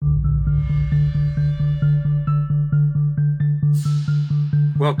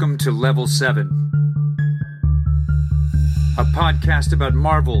Welcome to Level 7, a podcast about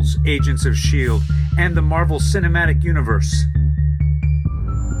Marvel's Agents of S.H.I.E.L.D. and the Marvel Cinematic Universe.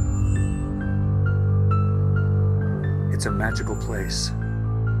 It's a magical place.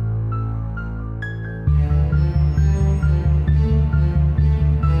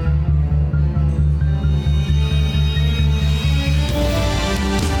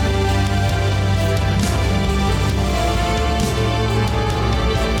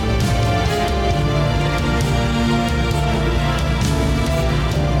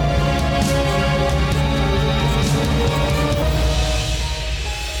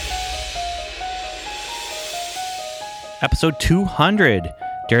 Episode 200,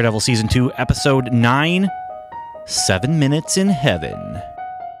 Daredevil Season 2, Episode 9, 7 Minutes in Heaven.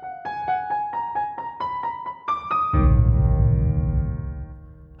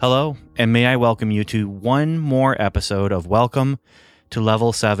 Hello, and may I welcome you to one more episode of Welcome to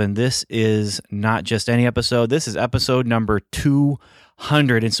Level 7. This is not just any episode, this is episode number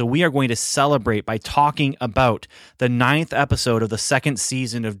 200, and so we are going to celebrate by talking about the 9th episode of the second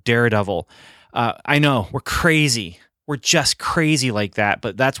season of Daredevil. I know, we're crazy. We're just crazy like that,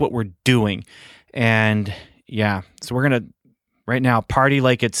 but that's what we're doing. And yeah, so we're going to right now party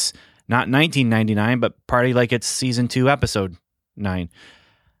like it's not 1999, but party like it's season 2, episode 9.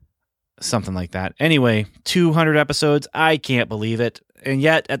 Something like that. Anyway, 200 episodes. I can't believe it. And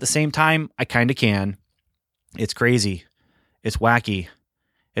yet at the same time, I kind of can. It's crazy. It's wacky.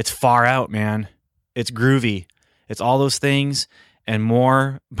 It's far out, man. It's groovy. It's all those things and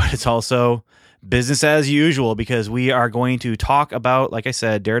more, but it's also business as usual, because we are going to talk about, like I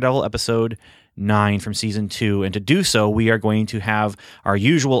said, Daredevil episode 9 from season 2. And to do so, we are going to have our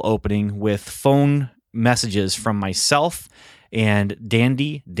usual opening with phone messages from myself and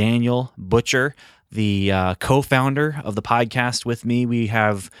Dandy Daniel Butcher, the co-founder of the podcast with me. We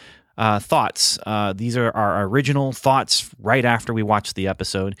have thoughts. These are our original thoughts right after we watch the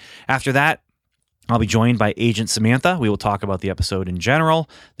episode. After that, I'll be joined by Agent Samantha. We will talk about the episode in general.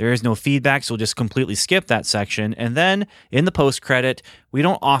 There is no feedback, so we'll just completely skip that section. And then in the post-credit, we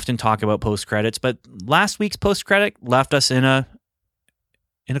don't often talk about post-credits, but last week's post-credit left us in a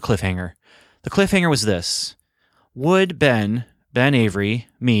cliffhanger. The cliffhanger was this. Would Ben Avery,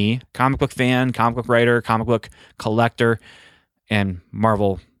 me, comic book fan, comic book writer, comic book collector, and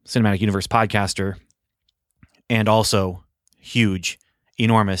Marvel Cinematic Universe podcaster, and also huge,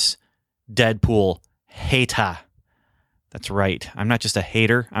 enormous Deadpool hater. That's right. I'm not just a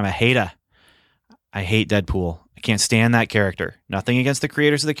hater. I'm a hater. I hate Deadpool. I can't stand that character. Nothing against the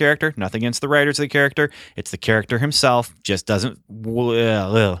creators of the character. Nothing against the writers of the character. It's the character himself. Just doesn't.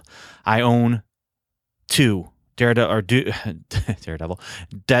 I own 2 Deadpool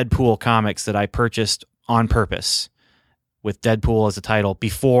comics that I purchased on purpose, with Deadpool as a title,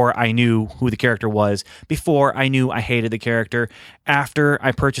 before I knew who the character was, before I knew I hated the character. After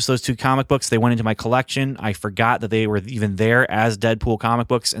I purchased those 2 comic books, they went into my collection. I forgot that they were even there as Deadpool comic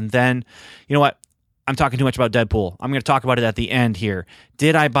books. And then, you know what? I'm talking too much about Deadpool. I'm going to talk about it at the end here.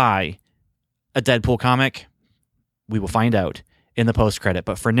 Did I buy a Deadpool comic? We will find out in the post-credit.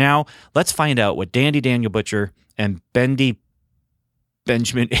 But for now, let's find out what Dandy Daniel Butcher and Benjamin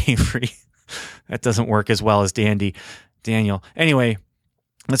Avery, that doesn't work as well as Daniel. Anyway,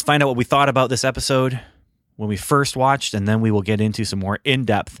 let's find out what we thought about this episode when we first watched, and then we will get into some more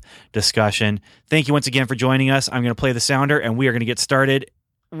in-depth discussion. Thank you once again for joining us. I'm going to play the sounder, and we are going to get started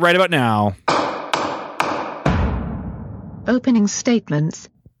right about now. Opening statements.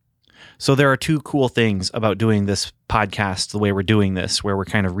 So there are 2 cool things about doing this podcast the way we're doing this, where we're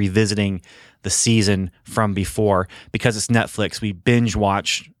kind of revisiting the season from before. Because it's Netflix,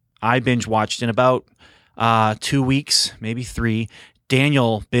 I binge watched in about 2 weeks, maybe 3.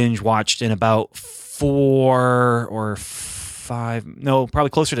 Daniel binge watched in about 4 or 5, no, probably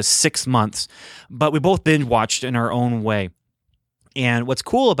closer to 6 months. But we both binge watched in our own way. And what's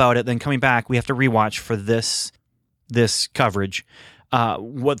cool about it, then coming back, we have to rewatch for this coverage.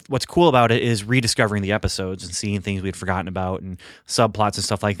 What's cool about it is rediscovering the episodes and seeing things we'd forgotten about and subplots and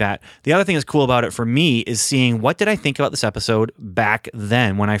stuff like that. The other thing that's cool about it for me is seeing what did I think about this episode back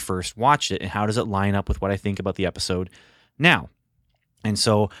then when I first watched it, and how does it line up with what I think about the episode now. And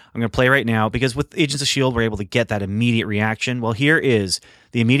so I'm going to play right now, because with Agents of S.H.I.E.L.D., we're able to get that immediate reaction. Well, here is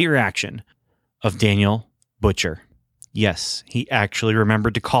the immediate reaction of Daniel Butcher. Yes, he actually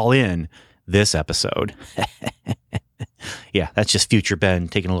remembered to call in this episode. Yeah, that's just future Ben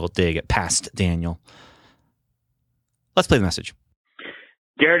taking a little dig at past Daniel. Let's play the message.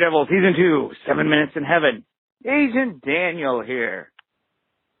 Daredevil Season 2, 7 Minutes in Heaven. Agent Daniel here.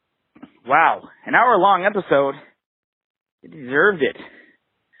 Wow, an hour-long episode. It deserved it.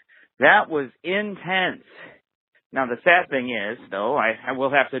 That was intense. Now, the sad thing is, though, I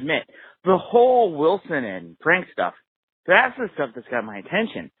will have to admit, the whole Wilson and Frank stuff, that's the stuff that's got my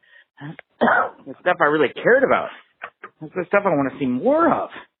attention. The stuff I really cared about. That's the stuff I want to see more of.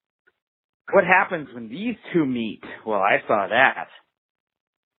 What happens when these two meet? Well, I saw that.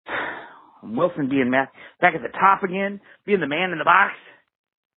 Wilson being back at the top again, being the man in the box.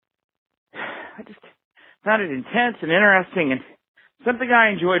 I just found it intense and interesting and something I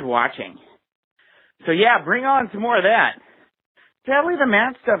enjoyed watching. So yeah, bring on some more of that. Sadly, the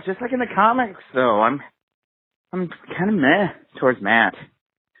Matt stuff, just like in the comics, though, I'm kind of meh towards Matt.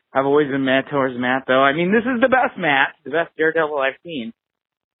 I've always been meh towards Matt, though. I mean, this is the best Matt, the best Daredevil I've seen,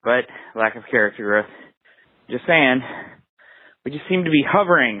 but lack of character growth. Just saying, we just seem to be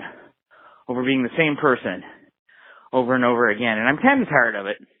hovering over being the same person over and over again, and I'm kind of tired of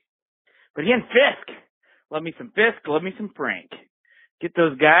it. But again, Fisk. Love me some Fisk, love me some Frank. Get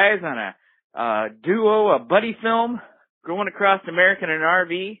those guys on a duo, a buddy film, going across America in an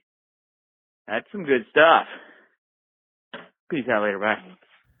RV. That's some good stuff. Peace out later, bye.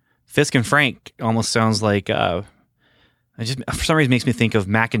 Fisk and Frank almost sounds like, it just for some reason makes me think of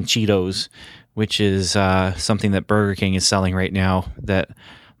Mac and Cheetos, which is something that Burger King is selling right now that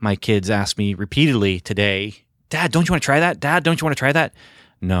my kids asked me repeatedly today, Dad, don't you want to try that? Dad, don't you want to try that?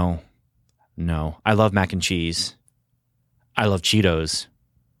 No. I love mac and cheese. I love Cheetos.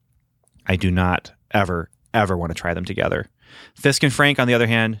 I do not ever want to try them together. Fisk and Frank, on the other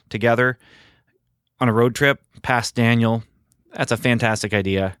hand, together on a road trip past Daniel, that's a fantastic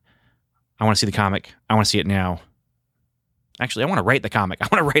idea. I want to see the comic. I want to see it now. Actually, I want to write the comic. I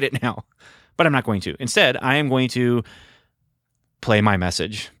want to write it now, but I'm not going to. Instead, I am going to play my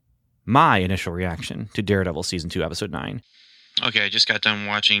message, my initial reaction to Daredevil Season 2, Episode 9. Okay, I just got done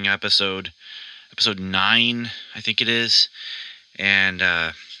watching episode 9, I think it is, and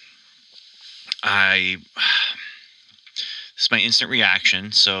this is my instant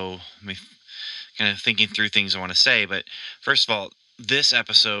reaction, so I'm kind of thinking through things I want to say, but first of all, this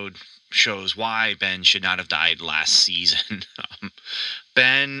episode shows why Ben should not have died last season.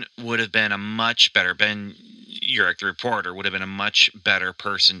 Ben would have been a much better, Ben Urich, the reporter, would have been a much better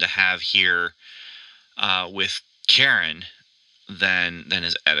person to have here with Karen than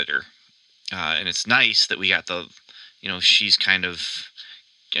his editor. And it's nice that we got she's kind of,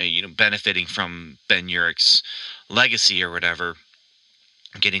 benefiting from Ben Urich's legacy or whatever.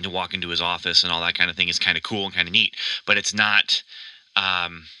 Getting to walk into his office and all that kind of thing is kind of cool and kind of neat. But it's not, I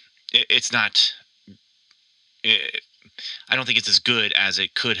don't think it's as good as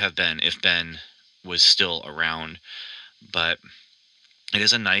it could have been if Ben was still around. But it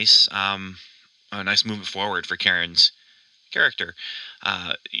is a nice movement forward for Karen's character.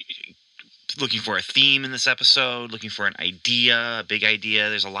 Looking for a theme in this episode, looking for an idea, a big idea.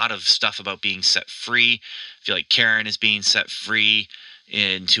 There's a lot of stuff about being set free. I feel like Karen is being set free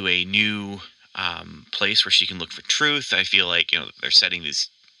into a new place where she can look for truth. I feel like they're setting these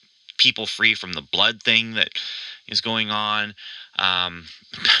people free from the blood thing that is going on.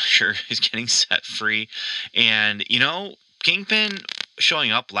 Sure is getting set free. And Kingpin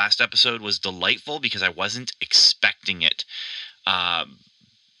showing up last episode was delightful because I wasn't expecting it.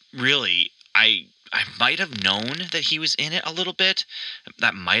 Really, I might have known that he was in it a little bit.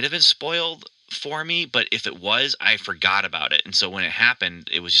 That might have been spoiled for me, but if it was, I forgot about it. And so when it happened,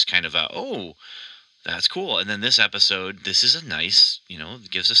 it was just kind of oh, that's cool. And then this episode, this is a nice,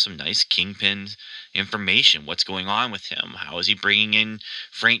 it gives us some nice Kingpin information. What's going on with him? How is he bringing in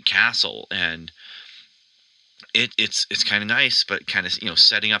Frank Castle? And it's kind of nice, but kind of,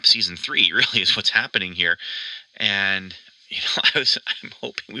 setting up season 3 really is what's happening here. And I'm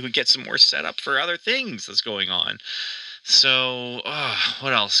hoping we would get some more setup for other things that's going on. So,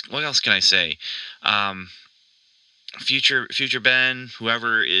 what else? What else can I say? Future Ben,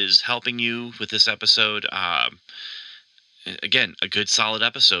 whoever is helping you with this episode, again, a good solid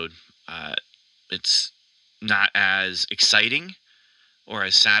episode. It's not as exciting or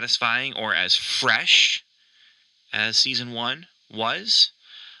as satisfying or as fresh as season 1 was.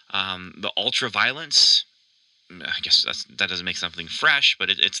 The ultra violence, I guess that doesn't make something fresh, but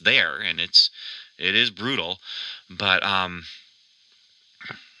it's there, and it is brutal. But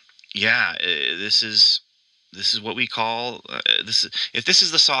this is what we call if this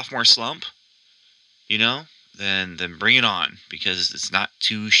is the sophomore slump, then bring it on, because it's not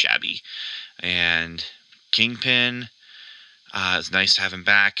too shabby. And Kingpin, it's nice to have him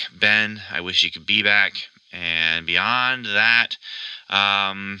back. Ben, I wish he could be back. And beyond that,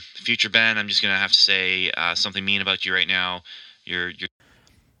 future Ben, I'm just gonna have to say something mean about you right now. You're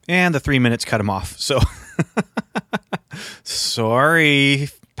and the 3 minutes cut him off. So sorry,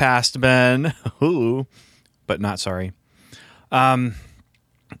 past, Ben. Ooh, but not sorry.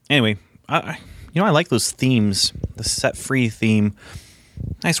 Anyway, I like those themes, the set free theme.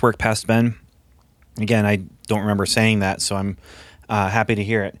 Nice work, past Ben. Again, I don't remember saying that, so I'm happy to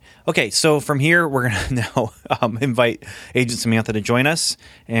hear it. Okay, so from here, we're going to now invite Agent Samantha to join us,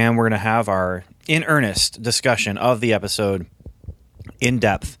 and we're going to have our in earnest discussion of the episode, in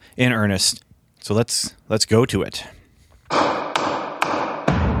depth, in earnest. So let's go to it.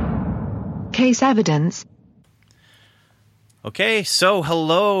 Case evidence. Okay, so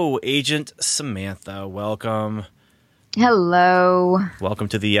hello, Agent Samantha. Welcome. Hello. Welcome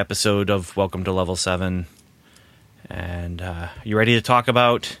to the episode of Welcome to Level 7. And you ready to talk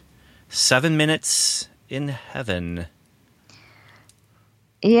about 7 Minutes in Heaven?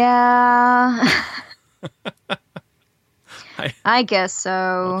 Yeah. I guess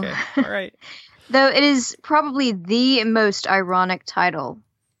so. Okay, all right. Though it is probably the most ironic title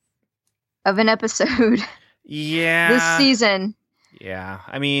of an episode this season. Yeah,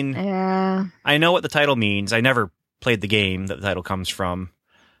 I mean, yeah. I know what the title means. I never played the game that the title comes from.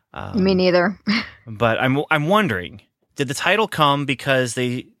 Me neither. But I'm wondering, did the title come because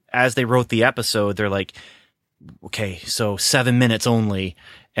as they wrote the episode, they're like, okay, so 7 minutes only,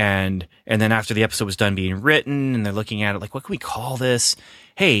 and then after the episode was done being written, and they're looking at it like, what can we call this?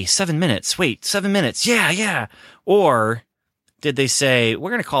 Hey, 7 minutes. Wait, 7 minutes. Yeah. Or did they say, we're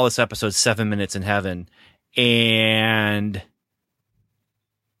going to call this episode 7 Minutes in Heaven, and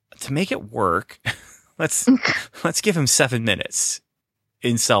to make it work, let's give him 7 minutes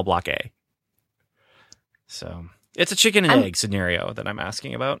in cell block A. So it's a chicken and egg scenario that I'm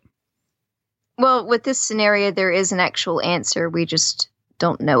asking about. Well, with this scenario, there is an actual answer. We just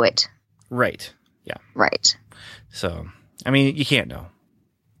don't know it. Right. Yeah. Right. So, I mean, you can't know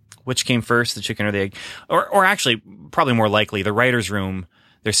which came first, the chicken or the egg. Or actually, probably more likely, the writer's room,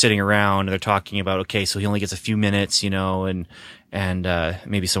 they're sitting around and they're talking about, okay, so he only gets a few minutes, and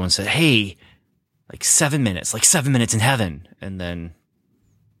maybe someone said, hey, like 7 minutes, like 7 minutes in heaven. And then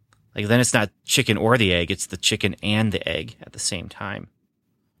it's not chicken or the egg, it's the chicken and the egg at the same time.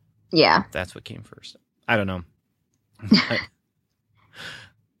 Yeah. That's what came first. I don't know.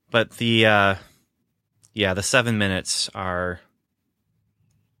 But the 7 minutes are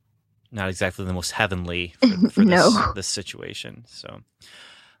not exactly the most heavenly for this situation. So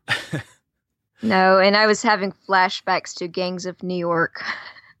no, and I was having flashbacks to Gangs of New York.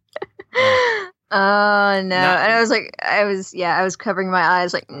 Oh no. And I was covering my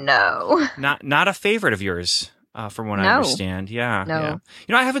eyes like, no. Not a favorite of yours, from what I understand. Yeah. No.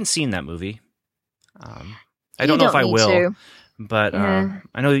 Yeah. I haven't seen that movie. I don't know if I will. To. But I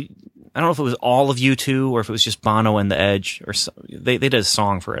don't know if it was all of U2 or if it was just Bono and The Edge, or they did a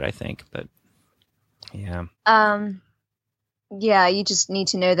song for it, I think. But yeah. Yeah, you just need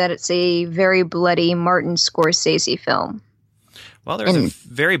to know that it's a very bloody Martin Scorsese film. Well, there's a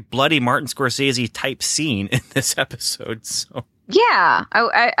very bloody Martin Scorsese type scene in this episode. So yeah,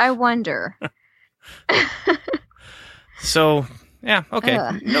 I wonder. So yeah,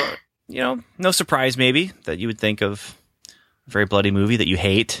 okay. No surprise maybe that you would think of a very bloody movie that you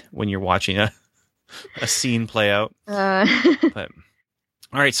hate when you're watching a scene play out. But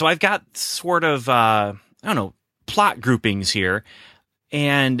all right, so I've got sort of plot groupings here,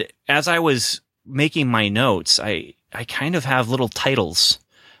 and as I was making my notes, I kind of have little titles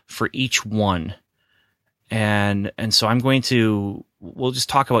for each one. And so we'll just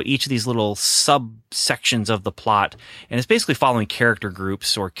talk about each of these little subsections of the plot. And it's basically following character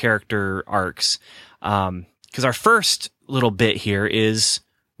groups or character arcs. Because our first little bit here is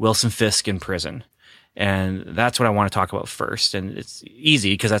Wilson Fisk in prison. And that's what I want to talk about first. And it's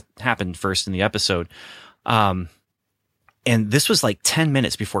easy because that happened first in the episode. And this was like 10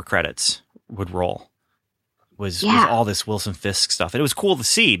 minutes before credits would roll. Was all this Wilson Fisk stuff. And it was cool to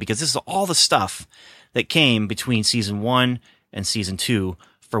see because this is all the stuff that came between season 1 and season 2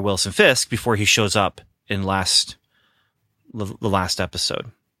 for Wilson Fisk before he shows up in the last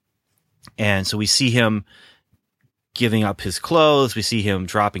episode. And so we see him giving up his clothes. We see him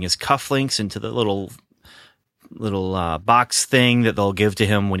dropping his cufflinks into the little box thing that they'll give to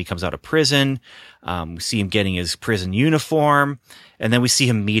him when he comes out of prison. We see him getting his prison uniform. And then we see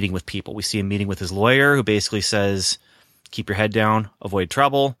him meeting with people. We see him meeting with his lawyer, who basically says, keep your head down, avoid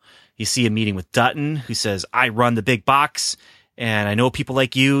trouble. You see him meeting with Dutton, who says, I run the big box, and I know people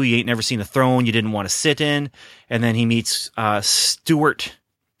like you. You ain't never seen a throne you didn't want to sit in. And then he meets Stuart.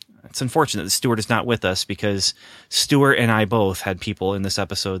 It's unfortunate that Stuart is not with us because Stuart and I both had people in this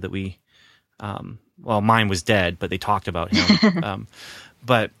episode that we, mine was dead, but they talked about him.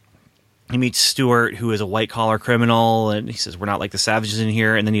 But he meets Stewart, who is a white-collar criminal, and he says, we're not like the savages in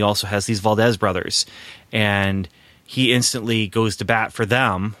here. And then he also has these Valdez brothers, and he instantly goes to bat for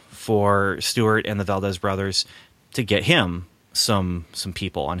them, for Stewart and the Valdez brothers, to get him some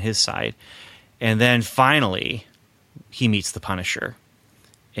people on his side. And then finally, he meets the Punisher,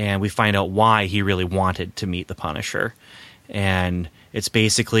 and we find out why he really wanted to meet the Punisher. And it's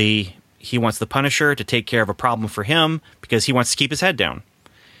basically he wants the Punisher to take care of a problem for him because he wants to keep his head down.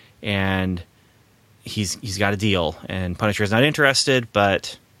 And he's got a deal, and Punisher is not interested,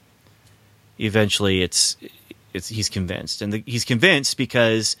 but eventually he's convinced. And he's convinced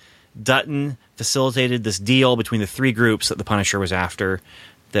because Dutton facilitated this deal between the three groups that the Punisher was after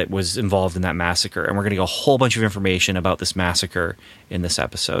that was involved in that massacre. And we're going to get a whole bunch of information about this massacre in this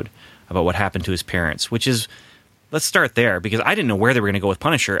episode, about what happened to his parents, which is, let's start there, because I didn't know where they were going to go with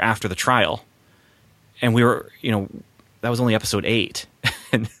Punisher after the trial. And we were, that was only episode 8.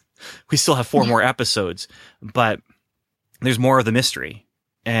 And we still have 4 more episodes, but there's more of the mystery.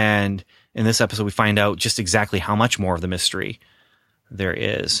 And in this episode, we find out just exactly how much more of the mystery there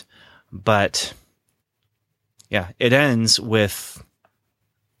is. But yeah, it ends with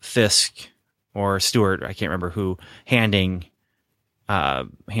Fisk or Stewart, I can't remember who, handing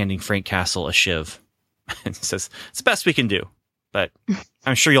Frank Castle a shiv. And says, it's the best we can do, but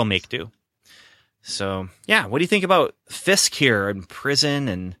I'm sure you'll make do. So yeah, what do you think about Fisk here in prison?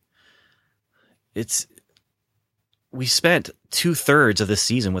 And we spent 2/3 of this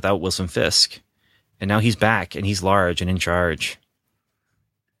season without Wilson Fisk, and now he's back and he's large and in charge.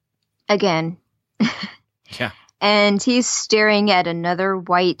 Again. Yeah. And he's staring at another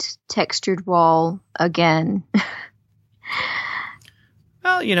white textured wall again.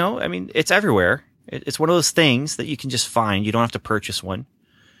 Well, it's everywhere. It's one of those things that you can just find. You don't have to purchase one.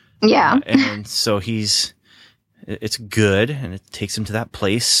 Yeah. And so it's good, and it takes him to that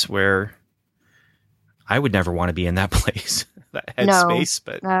place where I would never want to be in that place, that headspace.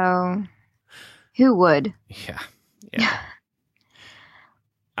 But no. Who would? Yeah.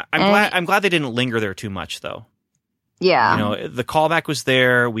 I'm glad they didn't linger there too much, though. Yeah. The callback was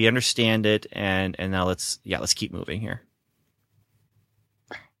there. We understand it, and now let's keep moving here.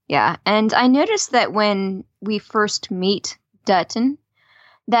 Yeah, and I noticed that when we first meet Dutton,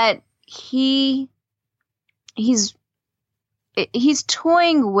 that he's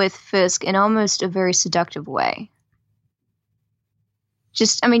toying with Fisk in almost a very seductive way.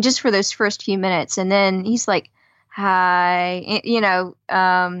 Just for those first few minutes, and then he's like, "Hi,"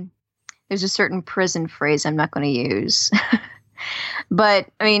 there's a certain prison phrase I'm not going to use. But,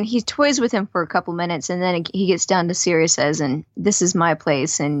 he toys with him for a couple minutes, and then he gets down to serious as, and this is my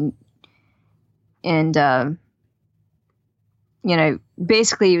place, and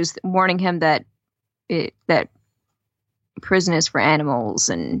basically he was warning him that that prison is for animals,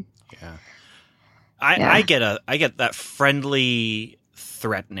 and yeah. I get that friendly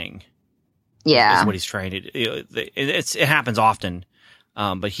threatening. Yeah, is what he's trying to do. It happens often,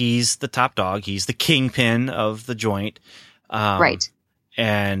 but he's the top dog. He's the kingpin of the joint. Right.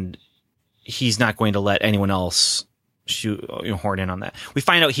 And he's not going to let anyone else horn in on that. We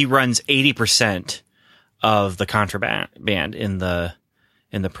find out he runs 80% of the contraband in the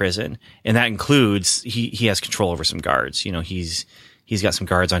prison. And that includes, he has control over some guards. He's got some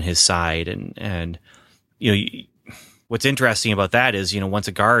guards on his side. And what's interesting about that is, once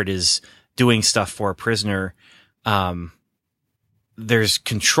a guard is doing stuff for a prisoner, there's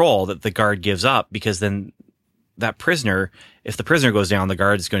control that the guard gives up, because then that prisoner, if the prisoner goes down, the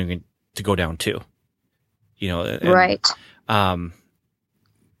guard is going to go down too. Right. But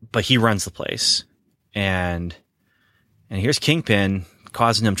he runs the place, and here's Kingpin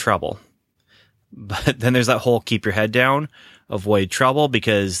causing him trouble. But then there's that whole keep your head down, avoid trouble,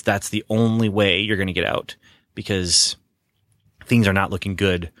 because that's the only way you're going to get out, because things are not looking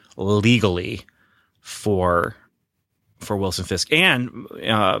good legally for Wilson Fisk, and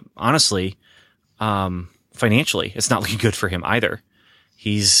honestly, financially, it's not looking good for him either.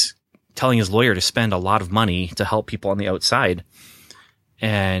 He's telling his lawyer to spend a lot of money to help people on the outside.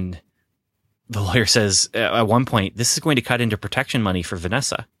 And the lawyer says at one point, this is going to cut into protection money for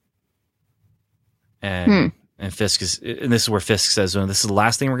Vanessa. And Fisk and this is where Fisk says, well, this is the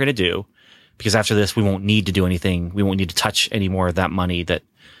last thing we're going to do, because after this, we won't need to do anything. We won't need to touch any more of that money that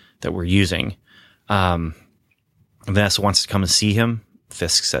we're using. Vanessa wants to come and see him.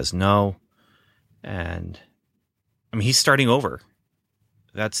 Fisk says no. And he's starting over.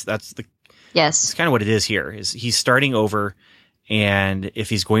 That's kind of what it is here. Is he's starting over, and if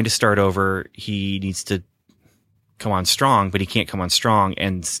he's going to start over, he needs to come on strong, but he can't come on strong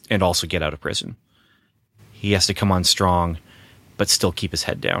and also get out of prison. He has to come on strong, but still keep his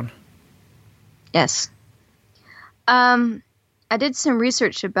head down. Yes. I did some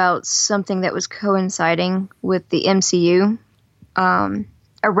research about something that was coinciding with the MCU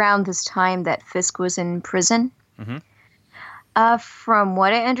around this time that Fisk was in prison. Mm-hmm. From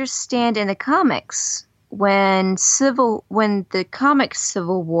what I understand in the comics, when the comic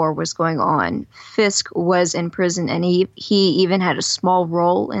Civil War was going on, Fisk was in prison, and he even had a small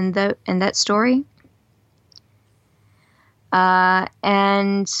role in that story.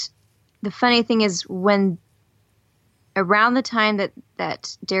 And the funny thing is, when around the time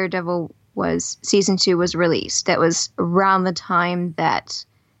that Daredevil season 2 was released, that was around the time that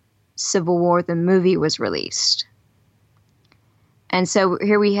Civil War the movie was released. And so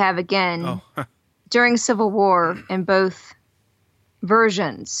here we have again, during Civil War, in both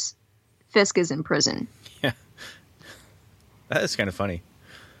versions, Fisk is in prison. Yeah. That is kind of funny.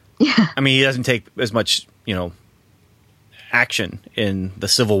 Yeah. I mean, he doesn't take as much, action in the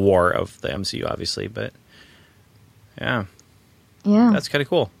Civil War of the MCU, obviously, but yeah, that's kind of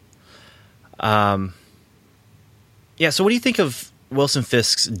cool. Yeah. So, what do you think of Wilson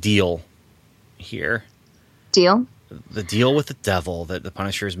Fisk's deal here? Deal? The deal with the devil that the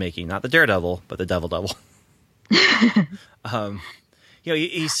Punisher is making, not the Daredevil, but the Devil.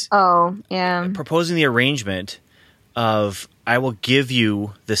 He's proposing the arrangement of, I will give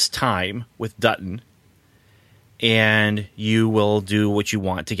you this time with Dutton, and you will do what you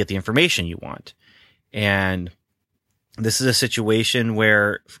want to get the information you want. And this is a situation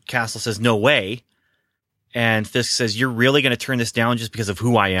where Castle says, no way. And Fisk says, you're really going to turn this down just because of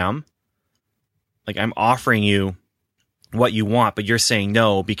who I am? Like, I'm offering you what you want, but you're saying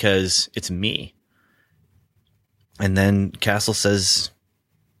no because it's me. And then Castle says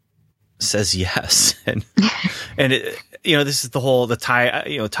yes. And, this is the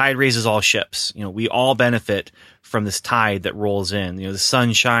tide, tide raises all ships. We all benefit from this tide that rolls in. The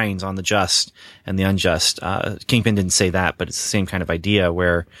sun shines on the just and the unjust. Kingpin didn't say that, but it's the same kind of idea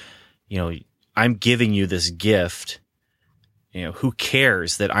where, I'm giving you this gift. Who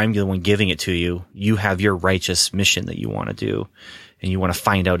cares that I'm the one giving it to you? You have your righteous mission that you want to do, and you want to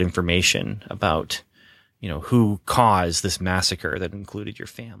find out information about, who caused this massacre that included your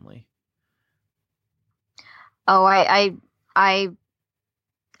family. Oh, I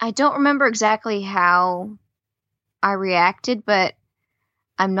don't remember exactly how I reacted, but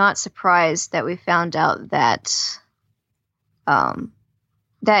I'm not surprised that we found out that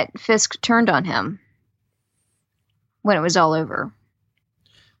that Fisk turned on him when it was all over.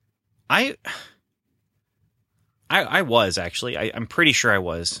 I was actually. I'm pretty sure I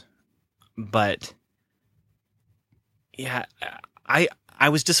was, but yeah, I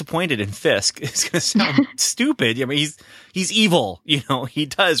was disappointed in Fisk. It's going to sound stupid. I mean, he's evil. He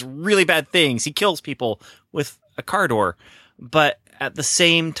does really bad things. He kills people with a car door, but at the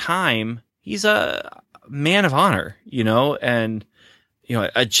same time, he's a man of honor. And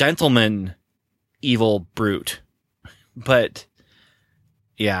a gentleman, evil brute. But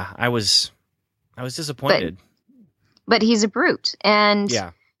yeah, I was disappointed. But he's a brute, and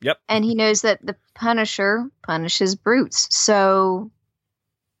yeah, yep. And he knows that the Punisher punishes brutes, so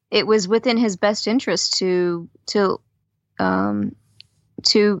it was within his best interest to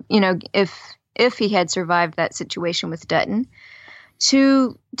if he had survived that situation with Dutton,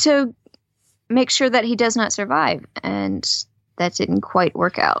 to make sure that he does not survive, and that didn't quite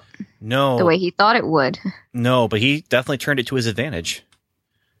work out. No. The way he thought it would. No, but he definitely turned it to his advantage.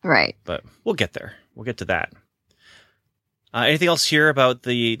 Right. But we'll get there. We'll get to that. Anything else here about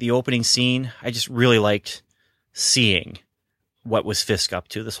the opening scene? I just really liked seeing what was Fisk up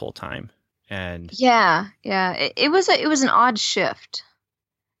to this whole time. And yeah. It was an odd shift,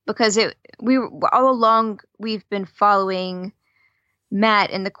 because all along we've been following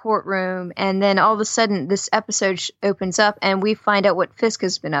Matt in the courtroom, and then all of a sudden this episode opens up and we find out what Fisk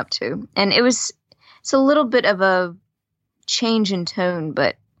has been up to. And it's a little bit of a change in tone,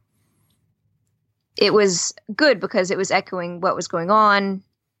 but it was good because it was echoing what was going on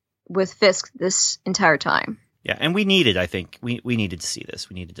with Fisk this entire time. Yeah, and we needed, I think, we needed to see this.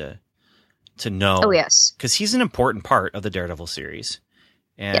 We needed to know. Oh, yes. Because he's an important part of the Daredevil series.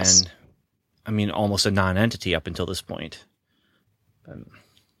 And, yes. I mean, almost a non-entity up until this point.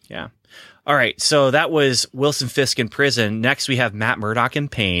 Yeah. All right. So that was Wilson Fisk in prison. Next, we have Matt Murdock in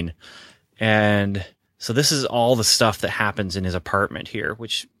pain. And so this is all the stuff that happens in his apartment here,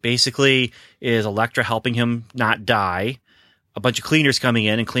 which basically is Elektra helping him not die. A bunch of cleaners coming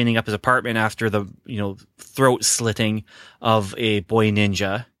in and cleaning up his apartment after the, throat slitting of a boy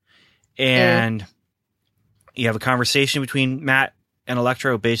ninja. And you have a conversation between Matt and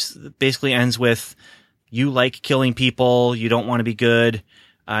Elektra, basically ends with, you like killing people, you don't want to be good,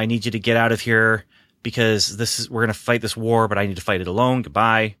 I need you to get out of here because we're going to fight this war, but I need to fight it alone.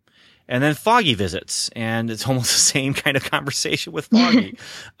 Goodbye. And then Foggy visits, and it's almost the same kind of conversation with Foggy,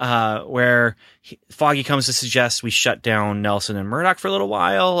 where Foggy comes to suggest we shut down Nelson and Murdoch for a little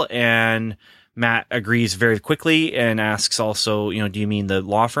while, and Matt agrees very quickly and asks also, do you mean the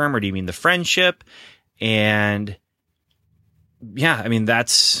law firm or do you mean the friendship? And yeah, I mean, they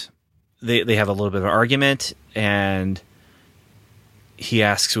have a little bit of an argument, and he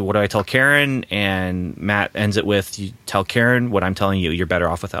asks, what do I tell Karen? And Matt ends it with, you tell Karen what I'm telling you. You're better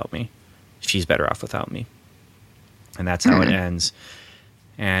off without me. She's better off without me. And that's how it ends.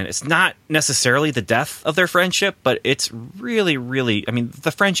 And it's not necessarily the death of their friendship, but it's really, really, I mean, the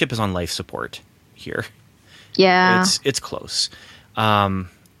friendship is on life support here. Yeah. It's close.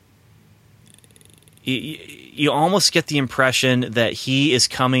 You almost get the impression that he is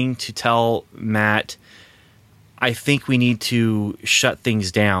coming to tell Matt, I think we need to shut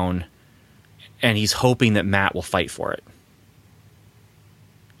things down, and he's hoping that Matt will fight for it.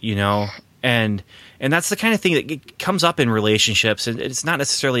 And that's the kind of thing that comes up in relationships, and it's not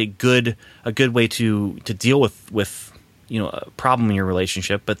necessarily a good way to deal with a problem in your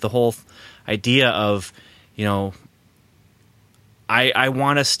relationship, but the whole idea of I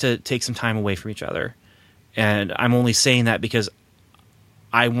want us to take some time away from each other, and I'm only saying that because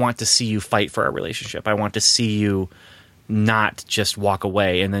I want to see you fight for our relationship. I want to see you not just walk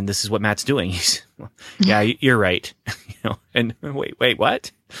away. And then this is what Matt's doing. He's, yeah, you're right. And wait,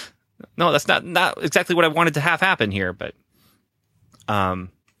 what? No, that's not exactly what I wanted to have happen here. But,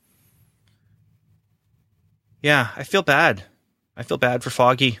 yeah, I feel bad. I feel bad for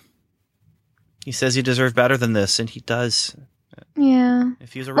Foggy. He says he deserved better than this, and he does. Yeah.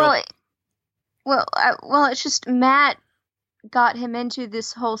 If he was a real... Well, it's just Matt got him into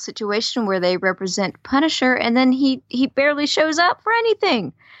this whole situation where they represent Punisher, and then he barely shows up for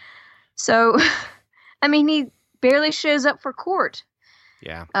anything. So, I mean, he barely shows up for court.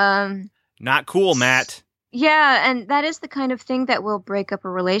 Yeah. Not cool, Matt. Yeah, and that is the kind of thing that will break up a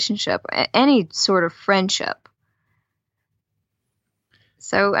relationship, any sort of friendship.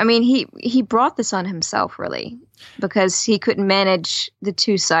 So, I mean, he brought this on himself, really, because he couldn't manage the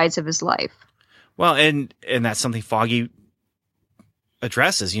two sides of his life. Well, and that's something Foggy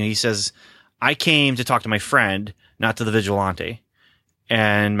addresses. He says, I came to talk to my friend, not to the vigilante.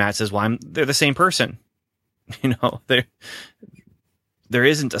 And Matt says, well, they're the same person. There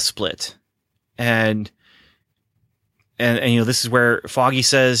isn't a split. And this is where Foggy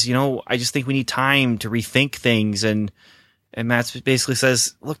says, I just think we need time to rethink things. And Matt basically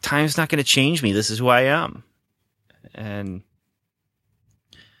says, look, time's not going to change me. This is who I am. And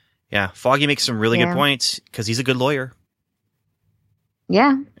yeah, Foggy makes some really good points because he's a good lawyer.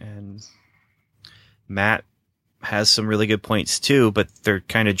 Yeah. And Matt has some really good points too, but they're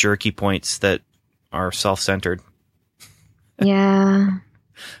kind of jerky points that are self-centered. Yeah.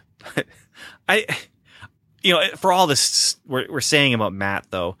 But for all this we're saying about Matt,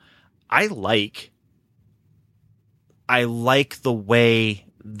 though, I like the way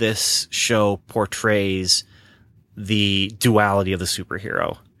this show portrays the duality of the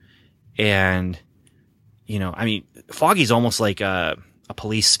superhero. And, I mean, Foggy's almost like a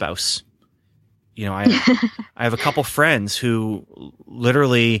police spouse. I have a couple friends who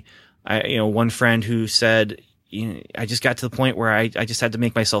literally, one friend who said, I just got to the point where I just had to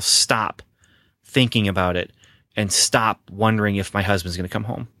make myself stop thinking about it and stop wondering if my husband's going to come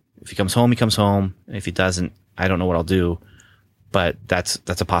home. If he comes home, he comes home. And if he doesn't, I don't know what I'll do, but that's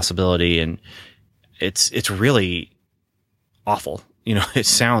a possibility. And it's really awful. It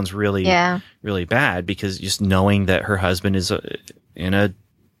sounds really, really bad because just knowing that her husband is in a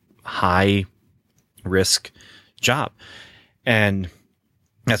high risk job. And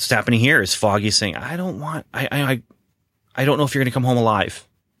that's what's happening here is Foggy saying, I don't know if you're going to come home alive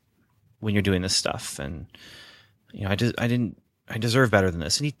when you're doing this stuff. And, I deserve better than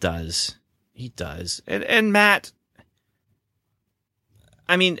this. And he does. And Matt,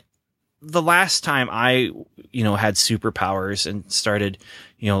 I mean, the last time I, had superpowers and started,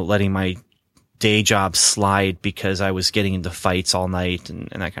 letting my day job slide because I was getting into fights all night and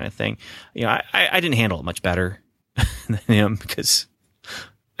that kind of thing, I didn't handle it much better than him because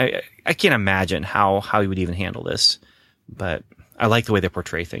I can't imagine how he would even handle this. But I like the way they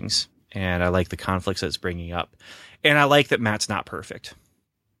portray things, and I like the conflicts that it's bringing up. And I like that Matt's not perfect.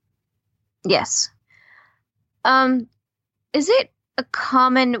 Yes. Is it a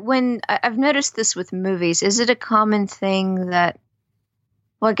common, when I've noticed this with movies, is it a common thing that,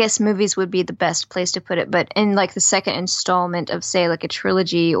 well, I guess movies would be the best place to put it, but in like the second installment of,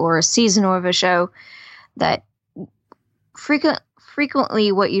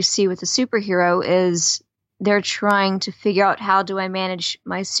 frequently what you see with a superhero is they're trying to figure out, how do I manage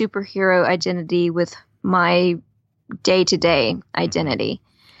my superhero identity with my day-to-day identity?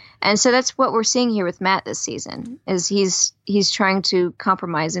 And so that's what we're seeing here with Matt this season, is he's trying to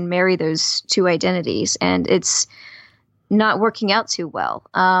compromise and marry those two identities, and it's not working out too well.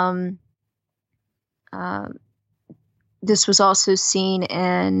 This was also seen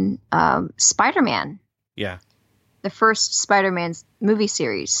in Spider-Man. Yeah. The first Spider-Man movie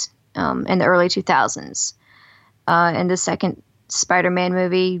series in the early 2000s. And the second Spider-Man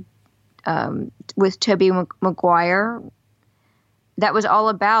movie with Tobey Maguire, that was all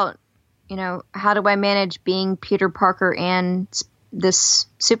about, how do I manage being Peter Parker and this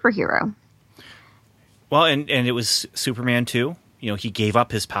superhero? Well, and it was Superman too. He gave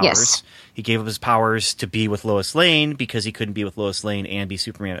up his powers. Yes. He gave up his powers to be with Lois Lane because he couldn't be with Lois Lane and be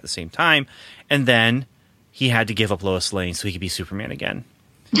Superman at the same time. And then he had to give up Lois Lane so he could be Superman again.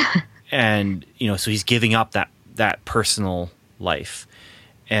 And, so he's giving up that personal life.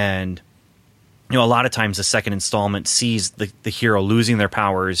 And, a lot of times the second installment sees the hero losing their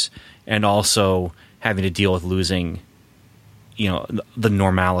powers and also having to deal with losing, the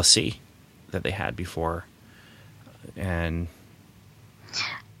normalcy that they had before. And,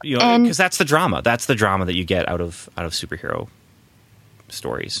 because that's the drama. That's the drama that you get out of superhero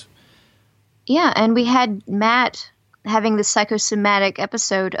stories. Yeah, and we had Matt having the psychosomatic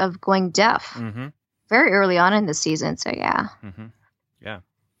episode of going deaf very early on in the season. So, yeah. Mm-hmm. Yeah.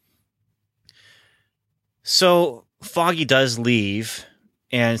 So Foggy does leave,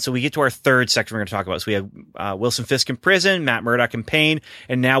 and so we get to our third section we're going to talk about. So we have Wilson Fisk in prison, Matt Murdock in pain,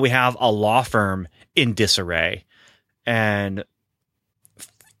 and now we have a law firm in disarray. And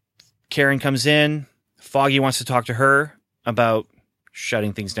Karen comes in. Foggy wants to talk to her about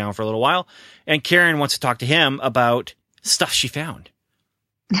shutting things down for a little while, and Karen wants to talk to him about stuff she found.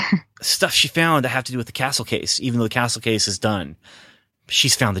 Stuff she found that have to do with the Castle case, even though the Castle case is done.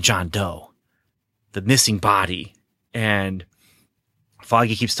 She's found the John Doe, the missing body, and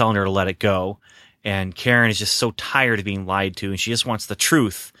Foggy keeps telling her to let it go. And Karen is just so tired of being lied to, and she just wants the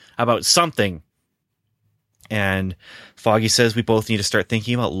truth about something. And Foggy says we both need to start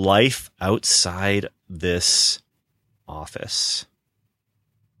thinking about life outside this office.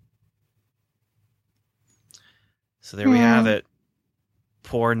 So there we have it.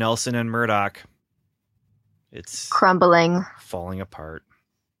 Poor Nelson and Murdoch. It's crumbling, falling apart.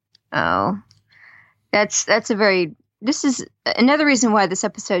 Oh, this is another reason why this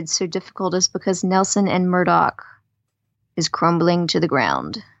episode's so difficult, is because Nelson and Murdoch is crumbling to the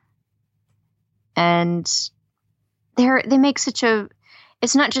ground. And they make such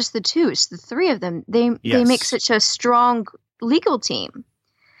it's not just the two, it's the three of them. They make such a strong legal team.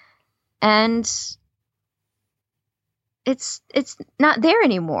 And it's not there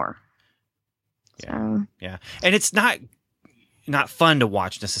anymore. Yeah. So. Yeah. And it's not fun to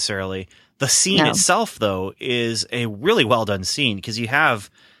watch necessarily. The scene itself, though, is a really well done scene, because you have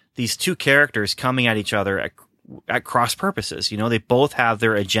these two characters coming at each other at cross purposes. They both have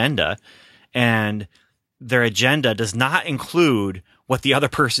their agenda, and their agenda does not include what the other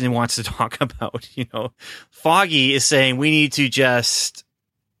person wants to talk about. Foggy is saying we need to just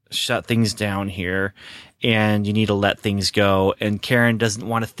shut things down here, and you need to let things go. And Karen doesn't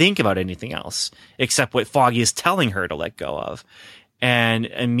want to think about anything else except what Foggy is telling her to let go of. And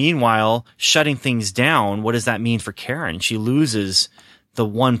meanwhile, shutting things down, what does that mean for Karen? She loses the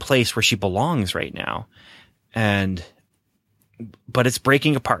one place where she belongs right now. But it's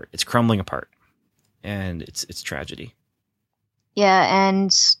breaking apart. It's crumbling apart. And it's tragedy. Yeah,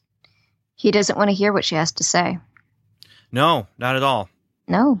 and he doesn't want to hear what she has to say. No, not at all.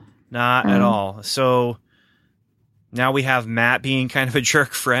 No. Not at all. So now we have Matt being kind of a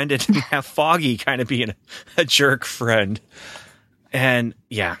jerk friend, and we have Foggy kind of being a jerk friend. And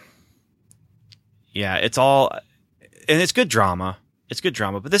yeah, it's all, and it's good drama. It's good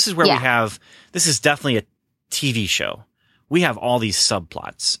drama, but this is where this is definitely a TV show. We have all these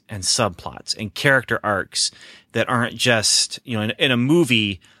subplots and character arcs that aren't just, in a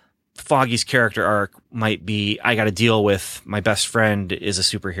movie, Foggy's character arc might be, I got to deal with my best friend is a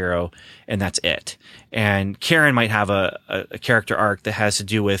superhero, and that's it. And Karen might have a character arc that has to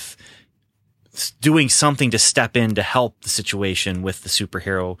do with doing something to step in to help the situation with the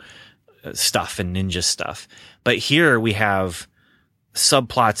superhero stuff and ninja stuff. But here we have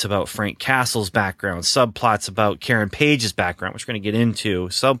subplots about Frank Castle's background, subplots about Karen Page's background, which we're going to get into,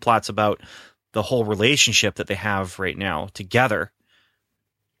 subplots about the whole relationship that they have right now together.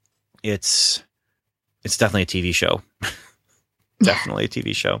 It's definitely a TV show. Definitely a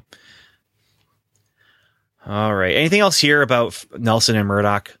TV show. All right. Anything else here about Nelson and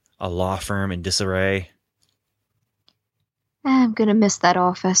Murdoch, a law firm in disarray? I'm gonna miss that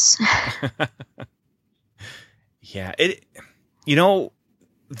office. Yeah,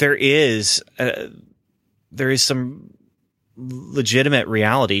 there is some legitimate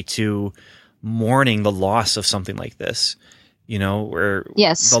reality to mourning the loss of something like this. Where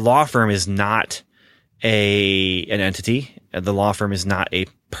Yes. the law firm is not an entity. The law firm is not a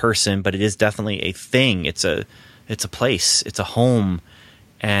person, but it is definitely a thing. It's a place. It's a home,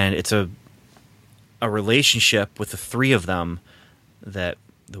 and it's a relationship with the three of them that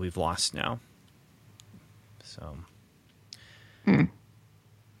we've lost now. So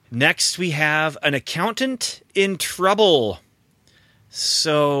next we have an accountant in trouble.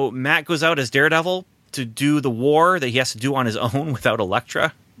 So Matt goes out as Daredevil to do the war that he has to do on his own without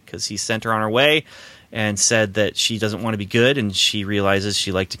Elektra, because he sent her on her way and said that she doesn't want to be good, and she realizes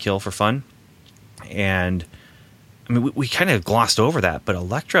she liked to kill for fun. And I mean, we kind of glossed over that, but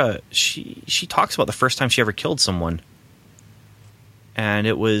Elektra, she talks about the first time she ever killed someone, and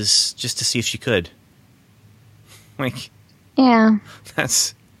it was just to see if she could. Like, Yeah.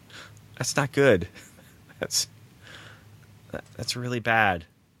 that's not good. That's really bad.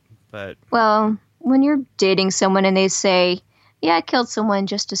 But Well, when you're dating someone and they say, "Yeah, I killed someone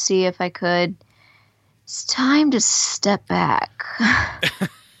just to see if I could," it's time to step back.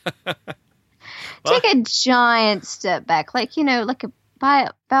 Take a giant step back, like by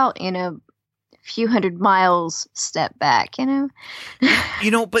about a few hundred miles step back.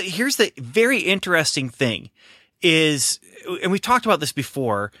 But here's the very interesting thing is, and we've talked about this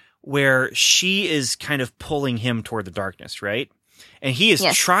before, where she is kind of pulling him toward the darkness, right? And he is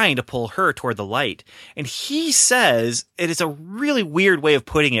Yes. trying to pull her toward the light. And he says, it is a really weird way of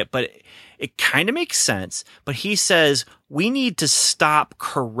putting it, but it kind of makes sense. But he says, we need to stop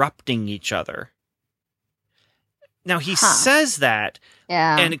corrupting each other. Now, he says that,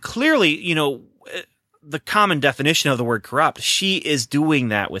 Yeah. and clearly, the common definition of the word corrupt, she is doing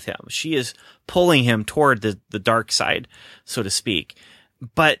that with him. She is pulling him toward the dark side, so to speak.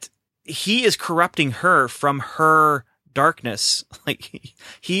 But he is corrupting her from her darkness. Like,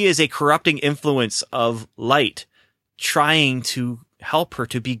 he is a corrupting influence of light, trying to help her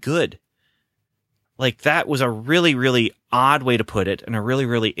to be good. Like, that was a really, really odd way to put it, and a really,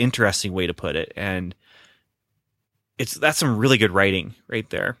 really interesting way to put it. And that's some really good writing right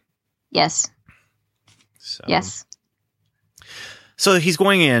there. Yes. So. Yes. So he's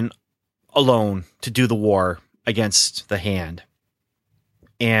going in alone to do the war against the Hand.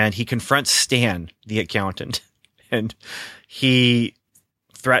 And he confronts Stan, the accountant. And he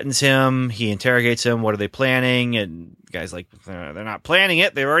threatens him. He interrogates him. What are they planning? And the guy's like, they're not planning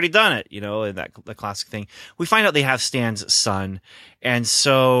it. They've already done it. And the classic thing. We find out they have Stan's son. And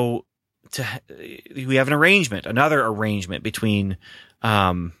so we have another arrangement between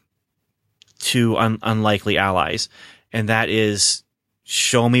two unlikely allies. And that is,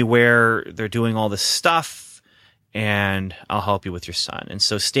 show me where they're doing all this stuff, and I'll help you with your son. And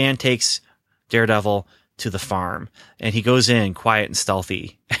so Stan takes Daredevil to the farm, and he goes in quiet and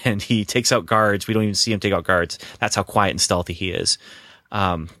stealthy, and he takes out guards. We don't even see him take out guards. That's how quiet and stealthy he is.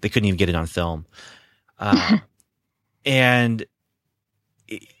 They couldn't even get it on film. And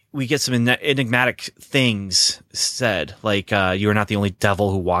we get some enigmatic things said, like, you are not the only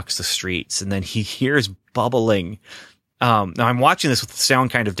devil who walks the streets. And then he hears bubbling. Now I'm watching this with the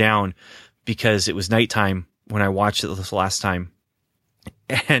sound kind of down because it was nighttime when I watched it this last time.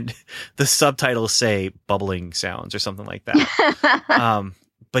 And the subtitles say bubbling sounds or something like that.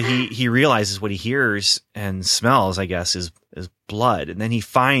 But he realizes what he hears and smells, I guess, is blood. And then he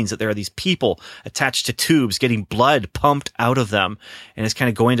finds that there are these people attached to tubes getting blood pumped out of them. And it's kind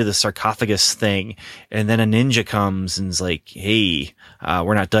of going to the sarcophagus thing. And then a ninja comes and is like, hey,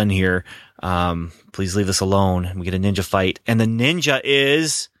 we're not done here. Please leave us alone. And we get a ninja fight. And the ninja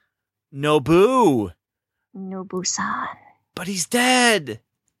is Nobu. Nobu-san. But he's dead.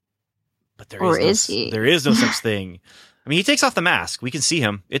 But Is he? There is no such thing. I mean, he takes off the mask. We can see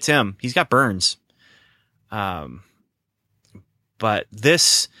him. It's him. He's got burns. But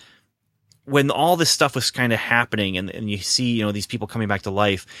when all this stuff was kind of happening and you see, these people coming back to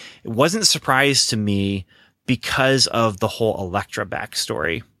life, it wasn't a surprise to me because of the whole Elektra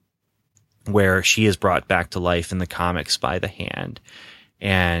backstory, where she is brought back to life in the comics by the Hand.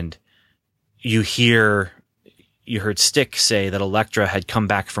 And you heard Stick say that Elektra had come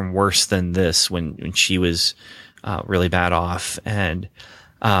back from worse than this when she was really bad off. And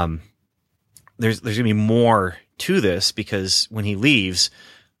there's going to be more to this, because when he leaves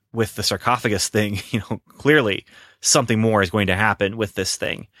with the sarcophagus thing, clearly something more is going to happen with this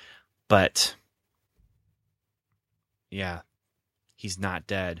thing. But Yeah. He's not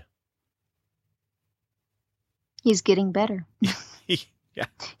dead. He's getting better. Yeah.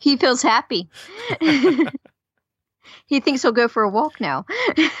 He feels happy. He thinks he'll go for a walk now.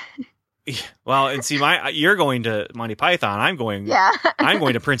 Well, and see, you're going to Monty Python. I'm going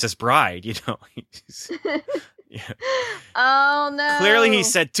to Princess Bride. Yeah. Oh no! Clearly, he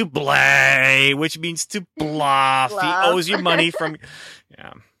said to blay, which means to bluff. He owes you money from.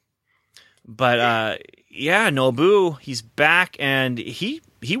 Yeah. But Nobu, he's back, and he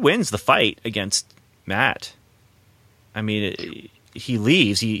wins the fight against Matt. I mean, he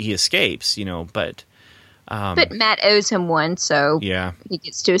leaves, he escapes, but. But Matt owes him one, so yeah, he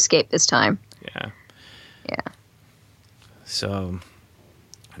gets to escape this time. Yeah. Yeah. So,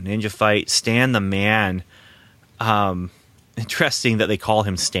 a ninja fight. Stan the Man. Interesting that they call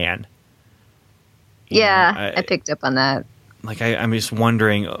him Stan. I picked up on that. Like, I'm just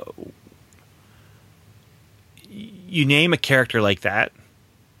wondering, you name a character like that,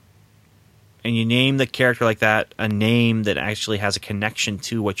 and you name the character like that a name that actually has a connection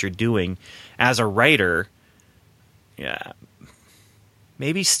to what you're doing as a writer. Yeah,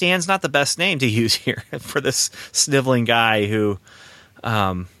 maybe Stan's not the best name to use here for this sniveling guy who,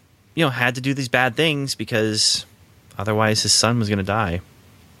 had to do these bad things because otherwise his son was going to die.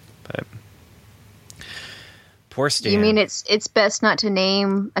 But poor Stan. You mean it's best not to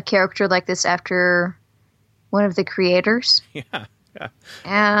name a character like this after one of the creators?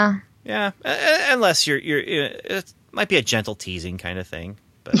 Yeah. Unless you're it might be a gentle teasing kind of thing.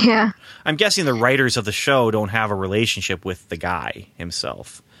 But yeah. I'm guessing the writers of the show don't have a relationship with the guy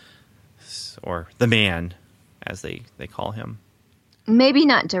himself, or the man, as they call him. Maybe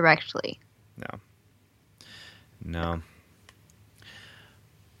not directly. No.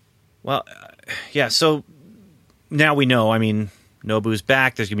 Well, so now we know. I mean, Nobu's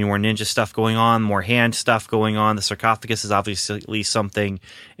back. There's going to be more ninja stuff going on, more hand stuff going on. The sarcophagus is obviously something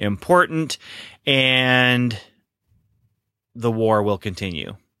important, and the war will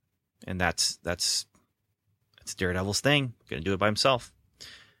continue. And that's Daredevil's thing. Going to do it by himself.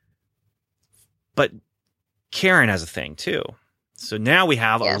 But Karen has a thing, too. So now we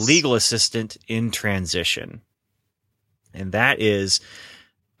have a legal assistant in transition. And that is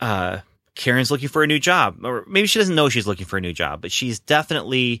Karen's looking for a new job. Or maybe she doesn't know she's looking for a new job, but she's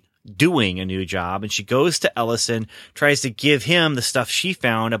definitely doing a new job. And she goes to Ellison, tries to give him the stuff she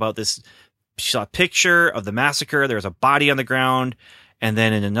found about this. She saw a picture of the massacre. There was a body on the ground. And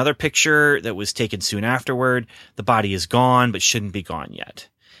then in another picture that was taken soon afterward, the body is gone, but shouldn't be gone yet.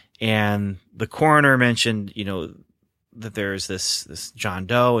 And the coroner mentioned, that there's this John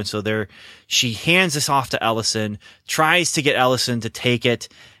Doe. And so she hands this off to Ellison, tries to get Ellison to take it.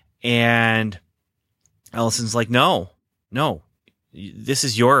 And Ellison's like, no, this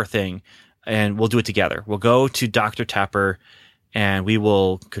is your thing. And we'll do it together. We'll go to Dr. Tepper and we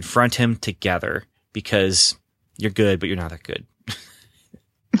will confront him together because you're good, but you're not that good.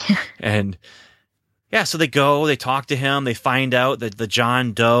 And so they go, they talk to him, they find out that the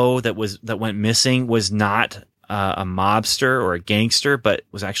John Doe that went missing was not a mobster or a gangster, but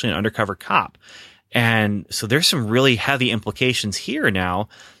was actually an undercover cop. And so there's some really heavy implications here now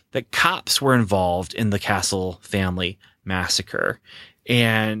that cops were involved in the Castle family massacre.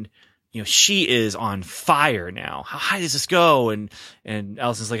 And, she is on fire now. How high does this go? And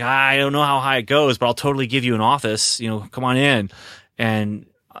Ellison's like, I don't know how high it goes, but I'll totally give you an office. Come on in. And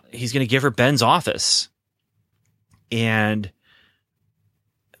he's going to give her Ben's office. And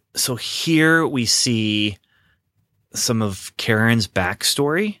so here we see some of Karen's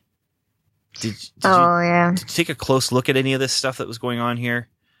backstory. Did you take a close look at any of this stuff that was going on here?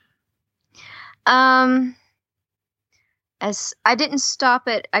 As I didn't stop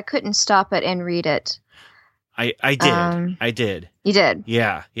it, I couldn't stop it and read it. I did. I did. You did?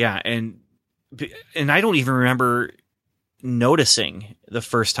 Yeah. And I don't even remember noticing the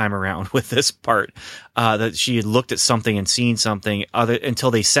first time around with this part that she had looked at something and seen something other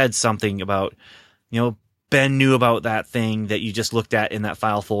until they said something about, Ben knew about that thing that you just looked at in that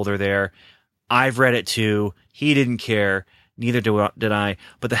file folder there. I've read it too. He didn't care. Neither did I.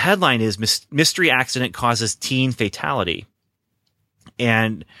 But the headline is Mystery Accident Causes Teen Fatality.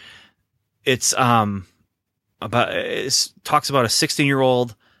 And it's talks about a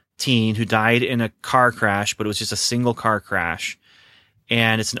 16-year-old teen who died in a car crash, but it was just a single car crash.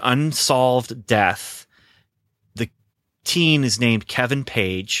 And it's an unsolved death. The teen is named Kevin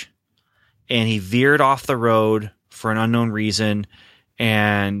Page, and he veered off the road for an unknown reason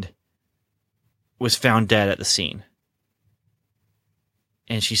and was found dead at the scene.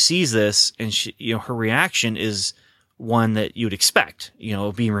 And she sees this, and her reaction is one that you would expect,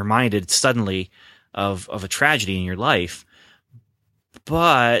 being reminded suddenly of a tragedy in your life.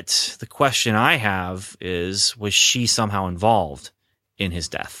 But the question I have is, was she somehow involved in his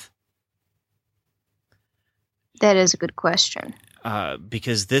death? That is a good question.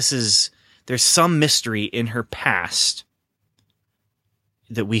 Because there's some mystery in her past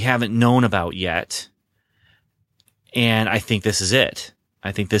that we haven't known about yet. And I think this is it.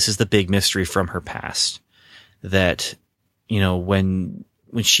 I think this is the big mystery from her past, that, when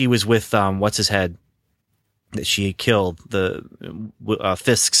she was with, what's his head, that she had killed, the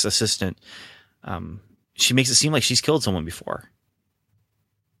Fisk's assistant, she makes it seem like she's killed someone before.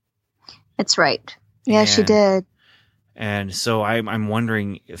 That's right. Yeah, she did. And so I'm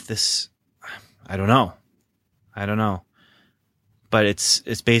wondering if this, I don't know. But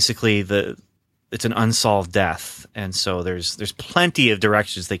it's basically it's an unsolved death. And so there's plenty of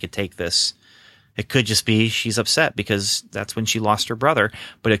directions they could take this. It could just be she's upset because that's when she lost her brother,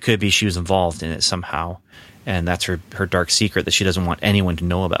 but it could be she was involved in it somehow. And that's her dark secret that she doesn't want anyone to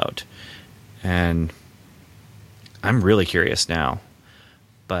know about. And I'm really curious now.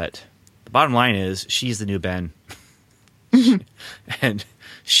 But the bottom line is she's the new Ben. And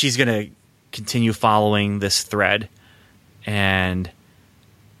she's going to continue following this thread. And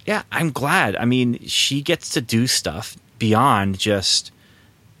yeah, I'm glad. I mean, she gets to do stuff beyond just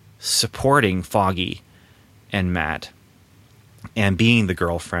supporting Foggy and Matt and being the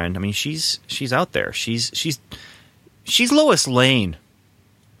girlfriend. I mean, she's out there. She's Lois Lane.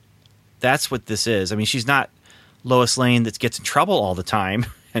 That's what this is. I mean, she's not Lois Lane that gets in trouble all the time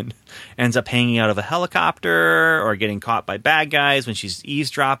and ends up hanging out of a helicopter or getting caught by bad guys when she's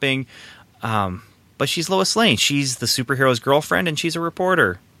eavesdropping. But she's Lois Lane. She's the superhero's girlfriend, and she's a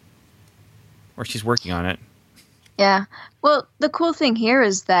reporter. Or she's working on it. Yeah. Well, the cool thing here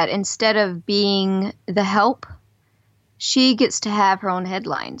is that instead of being the help, she gets to have her own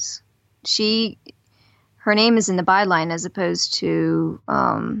headlines. Her name is in the byline as opposed to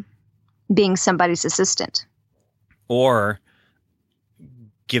being somebody's assistant. Or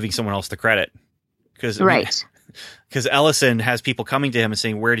giving someone else the credit. Right. Because Ellison has people coming to him and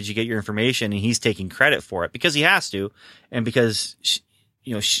saying, where did you get your information? And he's taking credit for it because he has to. And because,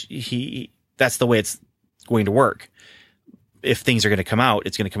 that's the way it's going to work. If things are going to come out,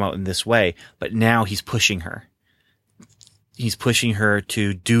 it's going to come out in this way. But now he's pushing her. He's pushing her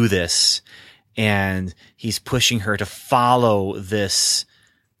to do this. And he's pushing her to follow this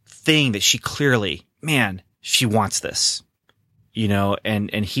thing that she clearly, she wants this.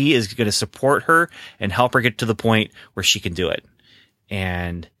 And he is going to support her and help her get to the point where she can do it.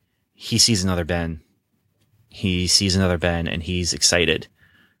 And he sees another Ben. And he's excited.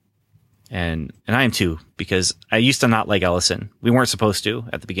 And I am too, because I used to not like Ellison. We weren't supposed to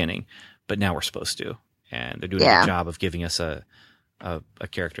at the beginning, but now we're supposed to. And they're doing a good job of giving us a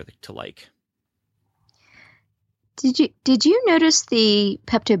character to like. Did you notice the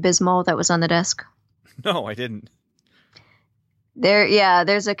Pepto-Bismol that was on the desk? No, I didn't.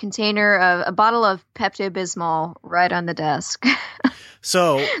 There's a container of a bottle of Pepto-Bismol right on the desk.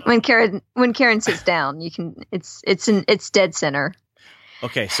 So when Karen sits down, it's dead center.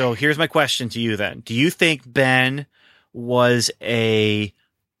 Okay, so here's my question to you then. Do you think Ben was a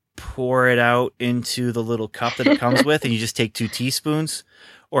pour it out into the little cup that it comes with and you just take 2 teaspoons?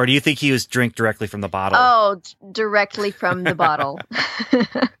 Or do you think he was drink directly from the bottle? Oh, directly from the bottle.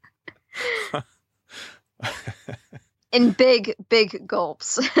 In big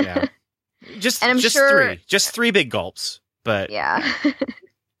gulps. Yeah. Just 3. Just 3 big gulps. But yeah.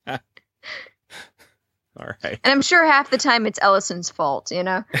 All right. And I'm sure half the time it's Ellison's fault,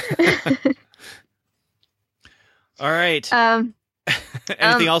 All right.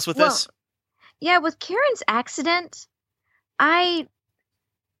 Anything else with this? Yeah, with Karen's accident, there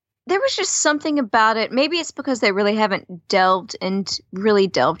was just something about it. Maybe it's because they really haven't delved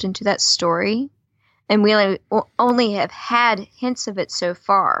into that story, and we only have had hints of it so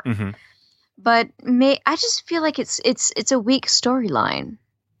far. Mm-hmm. But I just feel like it's a weak storyline.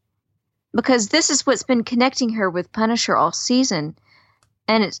 Because this is what's been connecting her with Punisher all season.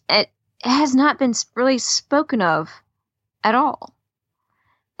 And it has not been really spoken of at all.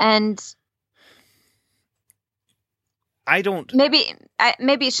 And I don't... Maybe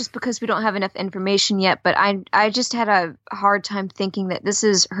it's just because we don't have enough information yet, but I just had a hard time thinking that this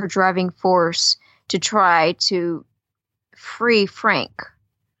is her driving force to try to free Frank.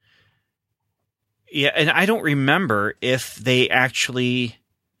 Yeah, and I don't remember if they actually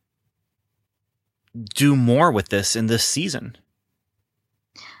do more with this in this season.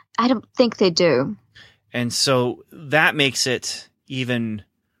 I don't think they do. And so that makes it even,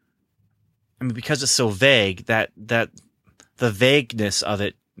 because it's so vague, that the vagueness of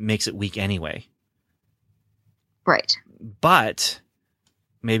it makes it weak anyway. Right. But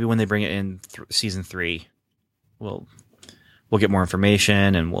maybe when they bring it in season 3, we'll get more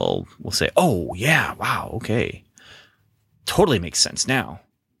information and we'll say, oh yeah, wow, okay, totally makes sense now.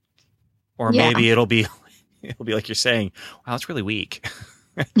 Or maybe it'll be like you're saying, wow, it's really weak.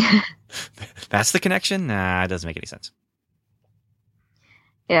 That's the connection? Nah, it doesn't make any sense.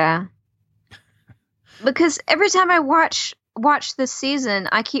 Yeah. Because every time I watch this season,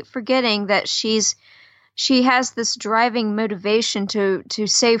 I keep forgetting that she has this driving motivation to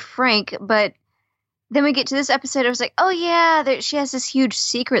save Frank, but then we get to this episode, I was like, oh yeah, she has this huge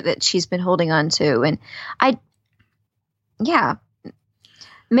secret that she's been holding on to. And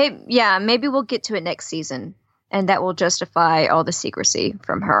maybe we'll get to it next season, and that will justify all the secrecy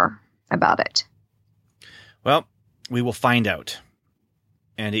from her about it. Well, we will find out.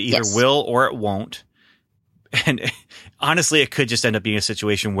 And it either will or it won't. And honestly, it could just end up being a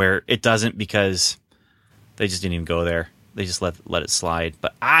situation where it doesn't because they just didn't even go there. They just let it slide.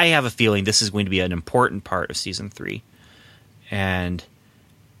 But I have a feeling this is going to be an important part of season 3. And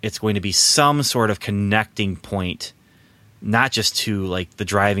it's going to be some sort of connecting point, not just to like the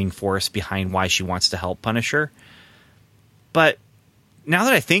driving force behind why she wants to help Punisher. But now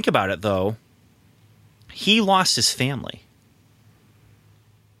that I think about it, though, he lost his family.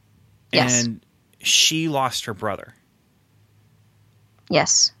 Yes. And she lost her brother.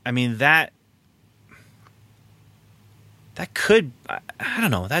 Yes. I mean, that could, I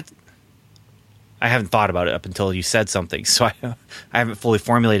don't know, that I haven't thought about it up until you said something, so I haven't fully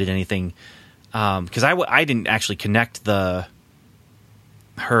formulated anything, because I didn't actually connect her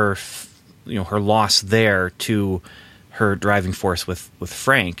loss there to her driving force with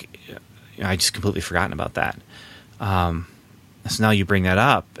Frank. I just completely forgotten about that. So now you bring that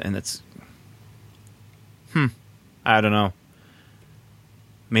up, and it's I don't know.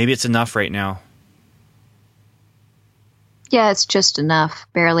 Maybe it's enough right now. Yeah, it's just enough,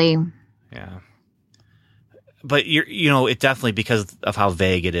 barely. Yeah. But it definitely, because of how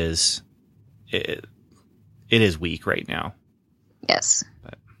vague it is, it is weak right now. Yes.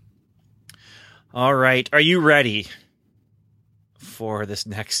 But, all right, are you ready for this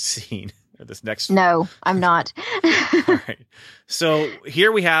next scene or this next? No, I'm not. All right. So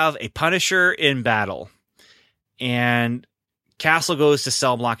here we have a Punisher in battle, and Castle goes to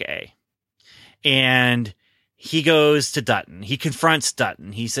cell block A, and he goes to Dutton. He confronts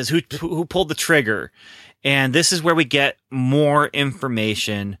Dutton. He says, who pulled the trigger? And this is where we get more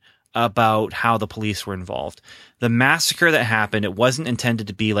information about how the police were involved. The massacre that happened, it wasn't intended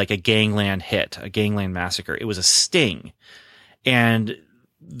to be like a gangland hit, a gangland massacre. It was a sting. And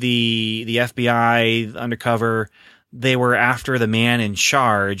the FBI, undercover, they were after the man in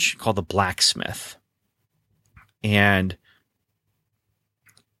charge called the Blacksmith. And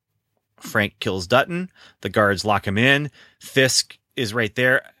Frank kills Dutton. The guards lock him in. Fisk is right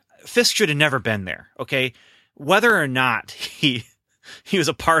there. Fisk should have never been there, okay? Whether or not he was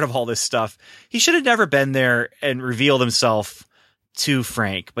a part of all this stuff, he should have never been there and revealed himself to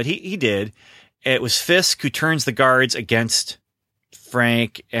Frank, but he did. It was Fisk who turns the guards against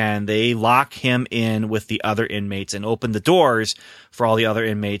Frank, and they lock him in with the other inmates and open the doors for all the other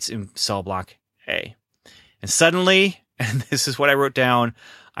inmates in cell block A. And suddenly, and this is what I wrote down,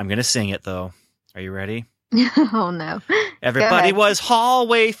 I'm going to sing it, though. Are you ready? Oh, no. Everybody was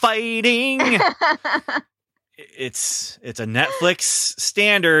hallway fighting. It's a Netflix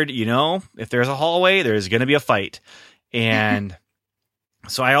standard, if there's a hallway, there's going to be a fight. And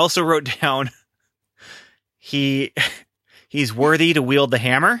so I also wrote down he's worthy to wield the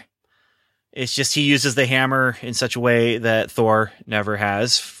hammer. It's just he uses the hammer in such a way that Thor never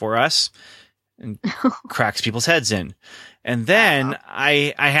has for us and cracks people's heads in. And then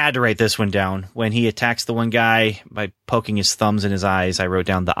I had to write this one down. When he attacks the one guy by poking his thumbs in his eyes, I wrote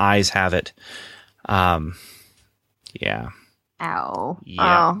down the eyes have it. Yeah. Ow.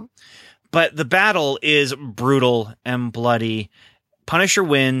 Yeah. Oh. But the battle is brutal and bloody. Punisher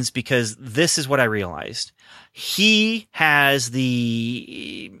wins because this is what I realized. He has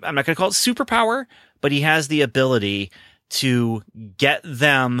I'm not going to call it superpower, but he has the ability to get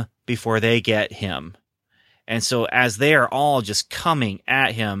them before they get him. And so as they are all just coming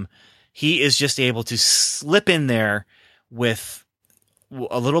at him, he is just able to slip in there with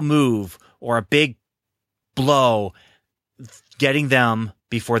a little move or a big blow, getting them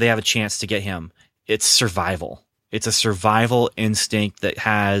before they have a chance to get him. It's survival. It's a survival instinct that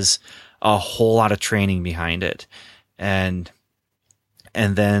has a whole lot of training behind it. And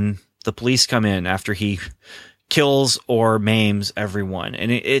then the police come in after he kills or maims everyone.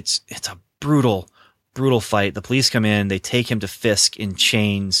 And it's a brutal fight. The police come in, they take him to Fisk in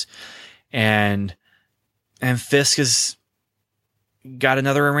chains, and And Fisk has got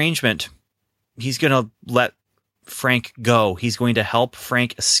another arrangement. He's going to let Frank go. He's going to help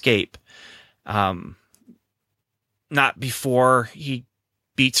Frank escape. Not before he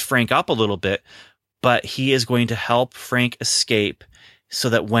beats Frank up a little bit, but he is going to help Frank escape so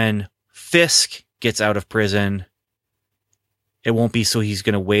that when Fisk gets out of prison, it won't be so he's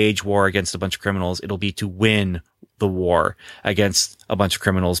going to wage war against a bunch of criminals. It'll be to win the war against a bunch of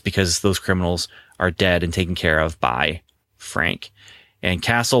criminals because those criminals are dead and taken care of by Frank. And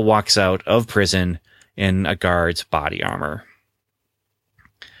Castle walks out of prison in a guard's body armor.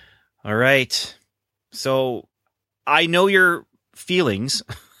 All right. So I know your feelings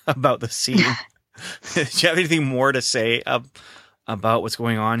about the scene. Do you have anything more to say about what's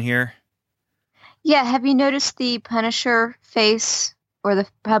going on here? Yeah, have you noticed the Punisher face or the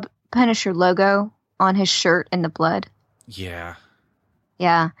Punisher logo on his shirt in the blood? Yeah.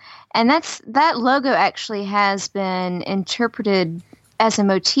 Yeah. And that logo actually has been interpreted as a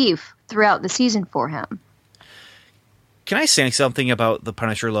motif throughout the season for him. Can I say something about the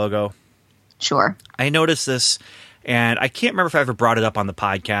Punisher logo? Sure. I noticed this, and I can't remember if I ever brought it up on the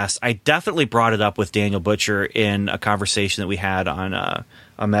podcast. I definitely brought it up with Daniel Butcher in a conversation that we had on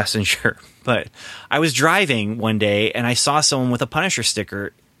a messenger. But I was driving one day, and I saw someone with a Punisher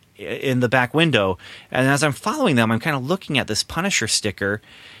sticker in the back window. And as I'm following them, I'm kind of looking at this Punisher sticker,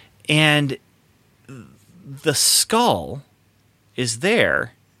 and the skull is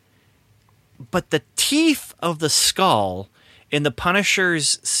there, but the teeth of the skull in the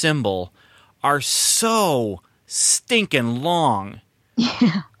Punisher's symbol are so stinking long.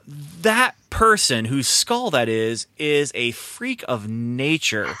 Yeah. That person whose skull that is a freak of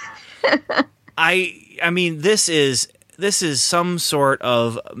nature. I mean, this is some sort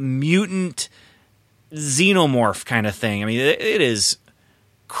of mutant xenomorph kind of thing. I mean, it is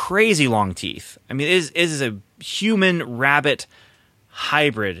crazy long teeth. I mean, it is a human rabbit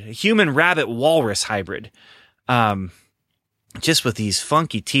hybrid, a human rabbit walrus hybrid, just with these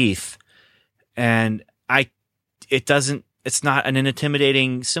funky teeth. And it's not an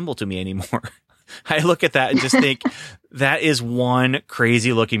intimidating symbol to me anymore. I look at that and just think that is one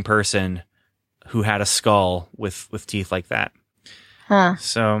crazy looking person who had a skull with teeth like that. Huh.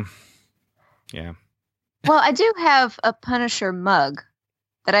 So, yeah. Well, I do have a Punisher mug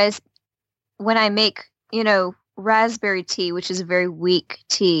that when I make, raspberry tea, which is a very weak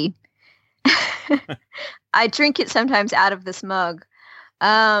tea, I drink it sometimes out of this mug.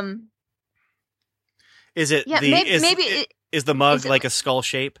 Is it? Yeah, is the mug like a skull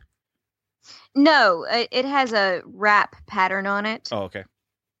shape? No, it has a wrap pattern on it. Oh, okay.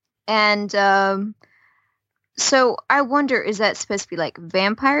 And so I wonder, is that supposed to be like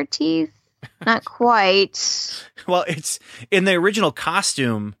vampire teeth? Not quite. Well, it's in the original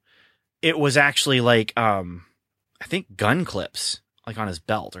costume. It was actually like I think gun clips, like on his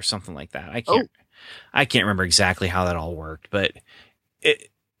belt or something like that. I can't remember exactly how that all worked, but it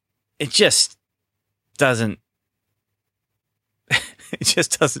just doesn't. It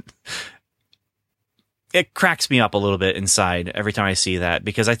just doesn't. It cracks me up a little bit inside every time I see that,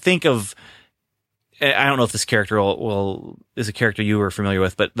 because I think of, I don't know if this character is a character you were familiar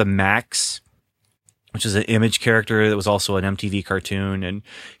with, but the Max, which is an Image character that was also an MTV cartoon, and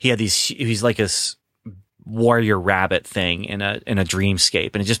he had he's like this warrior rabbit thing in a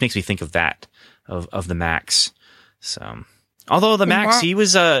dreamscape, and it just makes me think of that, of the Max. So, although the Max, he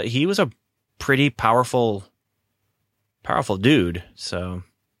was a pretty powerful dude. So,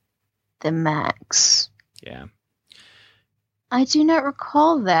 the Max. Yeah. I do not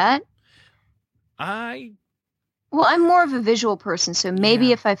recall that. Well, I'm more of a visual person, so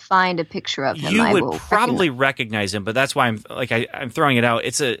maybe if I find a picture of him, I will probably recognize him. But that's why I'm throwing it out.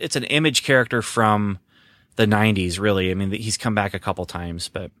 It's an Image character from the 90s, really. I mean, he's come back a couple times,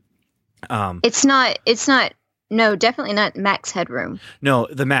 but it's not. No, definitely not Max Headroom. No,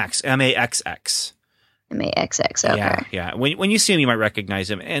 the Max, MAXX. MAXX. Okay. Yeah. When you see him, you might recognize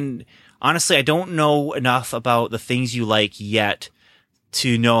him. And honestly, I don't know enough about the things you like yet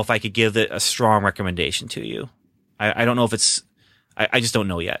to know if I could give it a strong recommendation to you. I don't know if it's. I just don't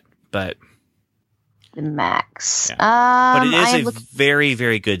know yet. But the Max. Yeah. But it is a very,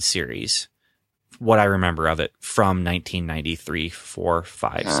 very good series. What I remember of it from 1993, 4,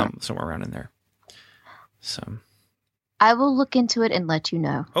 5, somewhere around in there. So I will look into it and let you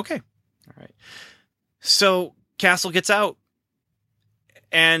know. Okay. All right. So Castle gets out,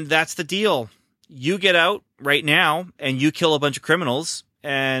 and that's the deal. You get out right now, and you kill a bunch of criminals,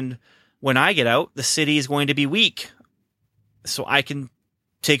 and when I get out, the city is going to be weak, so I can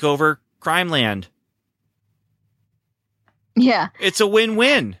take over Crime Land. Yeah. It's a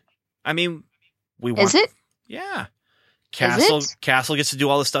win-win. I mean, Is it? Yeah. it? Castle gets to do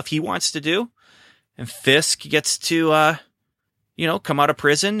all the stuff he wants to do, and Fisk gets to, come out of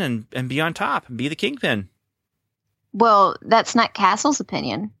prison and be on top and be the kingpin. Well, that's not Castle's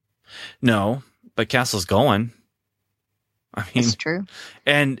opinion. No, but Castle's going. I mean, It's true.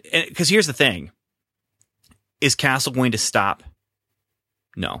 and because here's the thing. Is Castle going to stop?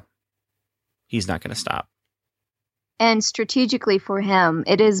 No, he's not going to stop. And strategically for him,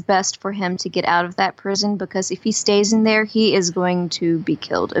 it is best for him to get out of that prison, because if he stays in there, he is going to be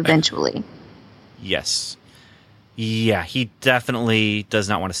killed eventually. Yes. Yeah, he definitely does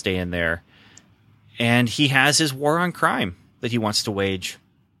not want to stay in there. And he has his war on crime that he wants to wage.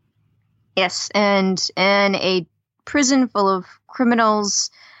 Yes, and in a prison full of criminals,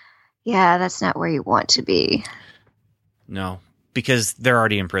 yeah, that's not where you want to be. No, because they're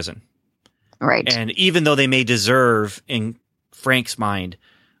already in prison. Right. And even though they may deserve, in Frank's mind,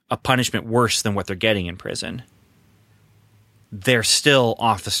 a punishment worse than what they're getting in prison, they're still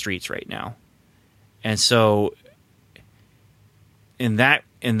off the streets right now. And so in that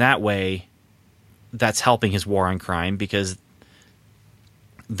way, that's helping his war on crime, because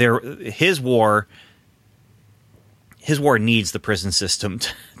his war needs the prison system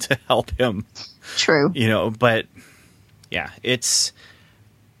to help him. True. But yeah, it's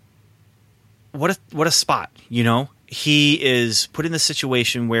what a spot, He is put in this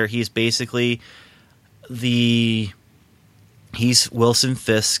situation where he's basically he's Wilson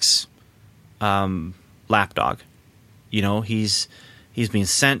Fisk's lapdog. He's being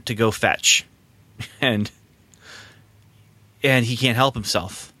sent to go fetch, and he can't help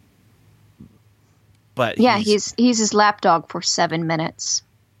himself. But yeah, he's his lapdog for 7 minutes.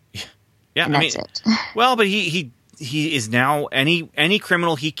 Yeah, and that's it. Well, but he is now any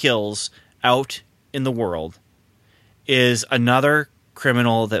criminal he kills out in the world is another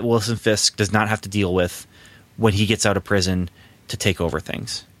criminal that Wilson Fisk does not have to deal with when he gets out of prison to take over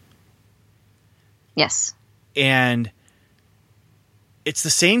things. Yes. And it's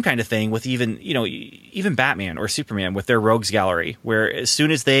the same kind of thing with even Batman or Superman with their rogues gallery, where as soon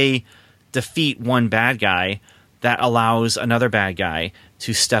as they defeat one bad guy, that allows another bad guy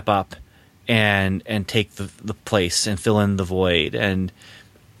to step up and take the place and fill in the void. And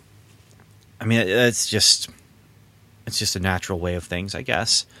I mean, it's just a natural way of things, I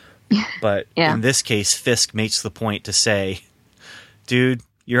guess. But Yeah. In this case, Fisk makes the point to say, dude,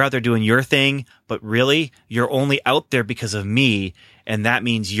 you're out there doing your thing, but really, you're only out there because of me, and that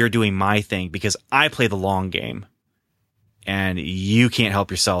means you're doing my thing because I play the long game, and you can't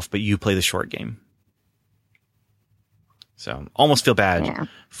help yourself, but you play the short game. So, almost feel bad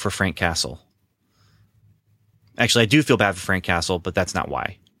for Frank Castle. Actually, I do feel bad for Frank Castle, but that's not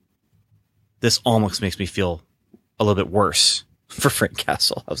why. This almost makes me feel a little bit worse for Frank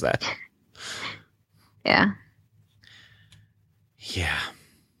Castle. How's that? Yeah. Yeah.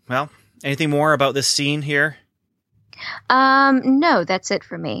 Well, anything more about this scene here? No, that's it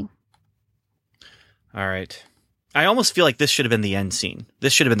for me. All right. I almost feel like this should have been the end scene.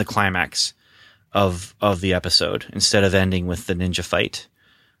 This should have been the climax of the episode instead of ending with the ninja fight.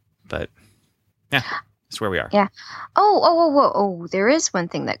 But yeah, that's where we are. Yeah. Oh, there is one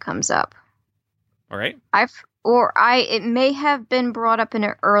thing that comes up. All right. It may have been brought up in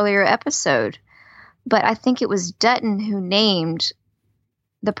an earlier episode, but I think it was Dutton who named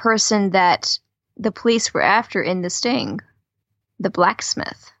the person that the police were after in the sting, the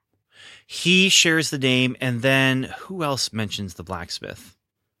blacksmith. He shares the name, and then who else mentions the blacksmith?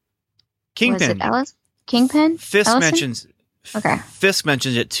 Kingpin. Was it Ellis? Kingpin? Fisk Ellison? mentions. Okay. Fisk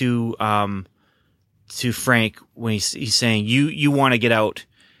mentions it to Frank when he's saying you want to get out.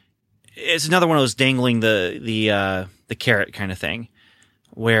 It's another one of those dangling the carrot kind of thing,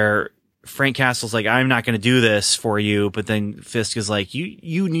 where Frank Castle's like, I'm not going to do this for you, but then Fisk is like,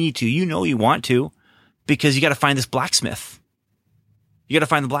 you need to, you want to, because you got to find this blacksmith. You got to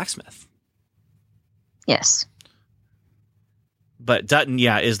find the blacksmith. Yes. But Dutton,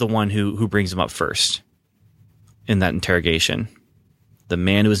 is the one who brings him up first in that interrogation. The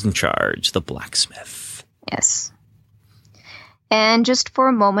man who is in charge, the blacksmith. Yes. And just for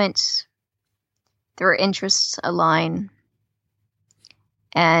a moment, their interests align.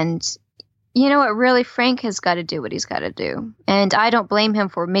 And you know what? Really, Frank has got to do what he's got to do. And I don't blame him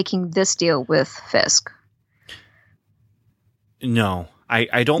for making this deal with Fisk. No,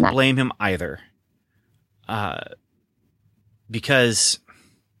 I don't blame him either. Because,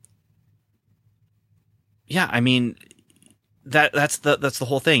 I mean, that's the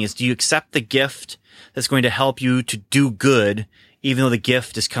whole thing is, do you accept the gift that's going to help you to do good, even though the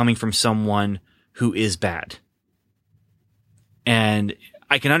gift is coming from someone who is bad? And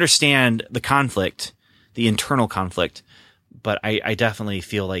I can understand the conflict the internal conflict. But I definitely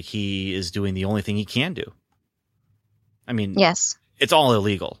feel like he is doing the only thing he can do. I mean, Yes. it's all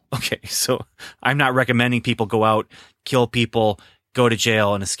illegal. Okay, so I'm not recommending people go out, kill people, go to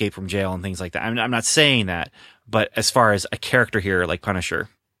jail and escape from jail and things like that. I'm not saying that. But as far as a character here like Punisher,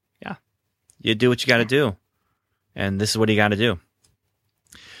 yeah, you do what you got to do. And this is what you got to do.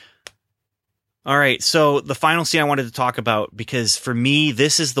 All right, so the final scene I wanted to talk about, because for me,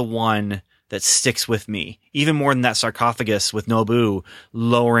 this is the one that sticks with me, even more than that sarcophagus with Nobu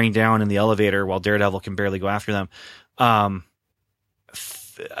lowering down in the elevator while Daredevil can barely go after them.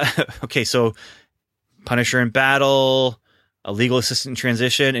 Okay, so Punisher in battle, a legal assistant in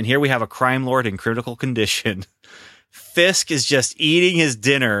transition, and here we have a crime lord in critical condition. Fisk is just eating his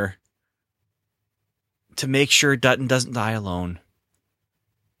dinner to make sure Dutton doesn't die alone.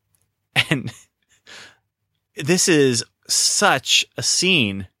 And this is such a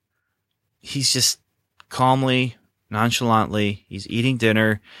scene. He's just calmly, nonchalantly, he's eating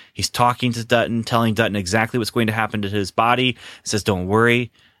dinner. He's talking to Dutton, telling Dutton exactly what's going to happen to his body. He says, don't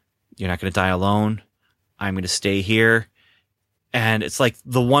worry, you're not going to die alone. I'm going to stay here. And it's like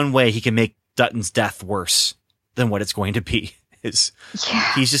the one way he can make Dutton's death worse than what it's going to be is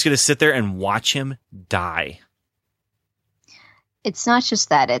he's just going to sit there and watch him die. It's not just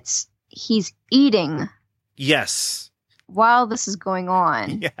that, he's eating. Yes. While this is going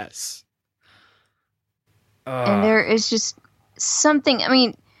on. Yes. And there is just something, I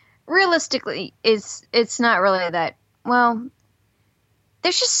mean, realistically, it's not really that, well,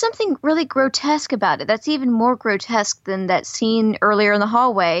 there's just something really grotesque about it. That's even more grotesque than that scene earlier in the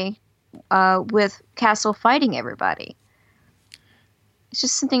hallway with Castle fighting everybody. It's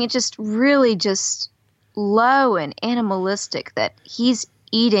just something, it's just really just low and animalistic that he's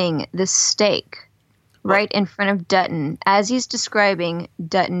eating this steak right in front of Dutton as he's describing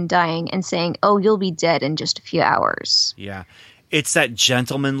Dutton dying and saying, oh, you'll be dead in just a few hours. Yeah. It's that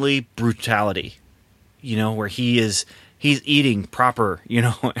gentlemanly brutality, where he's eating proper,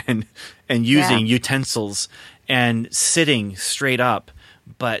 and using utensils and sitting straight up.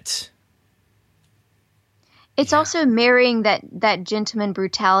 But it's also marrying that gentleman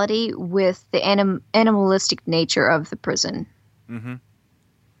brutality with the animalistic nature of the prison. Mm-hmm.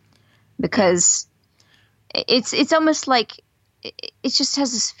 Because it's almost like it just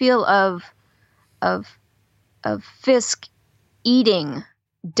has this feel of Fisk eating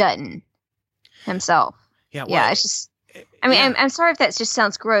Dutton himself. Yeah, well, yeah. It's just. I mean, I'm sorry if that just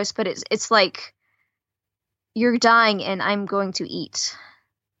sounds gross, but it's like you're dying and I'm going to eat.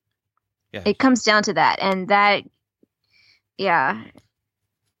 Yeah. It comes down to that, and that, and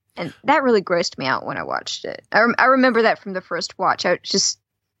that really grossed me out when I watched it. I remember that from the first watch.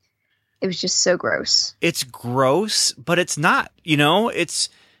 It was just so gross. It's gross, but it's not, it's,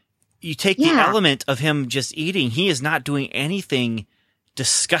 you take the element of him just eating. He is not doing anything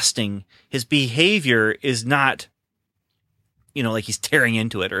disgusting. His behavior is not, like he's tearing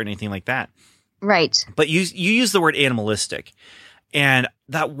into it or anything like that. Right. But you use the word animalistic, and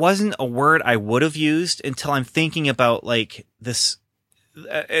that wasn't a word I would have used until I'm thinking about like this,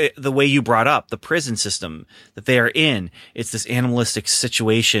 the way you brought up the prison system that they are in. It's this animalistic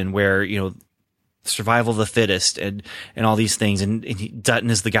situation where, survival of the fittest and all these things. And Dutton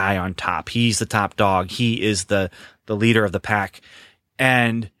is the guy on top. He's the top dog. He is the leader of the pack.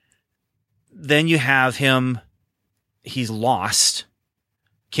 And then you have him. He's lost.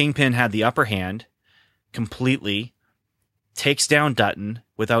 Kingpin had the upper hand completely, takes down Dutton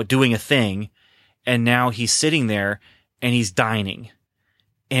without doing a thing. And now he's sitting there and he's dining.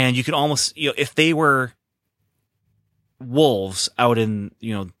 And you can almost, if they were wolves out in,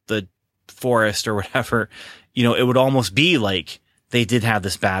 the forest or whatever, it would almost be like they did have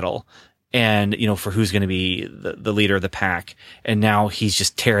this battle and, for who's going to be the leader of the pack. And now he's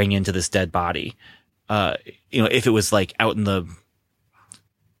just tearing into this dead body. If it was like out in the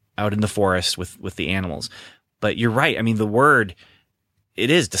forest with the animals. But you're right. I mean, the word, it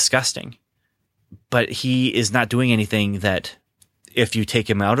is disgusting, but he is not doing anything that, if you take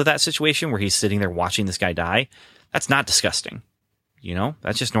him out of that situation where he's sitting there watching this guy die, that's not disgusting.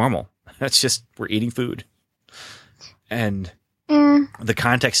 That's just normal. That's just, we're eating food. And the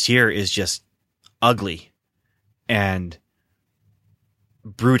context here is just ugly and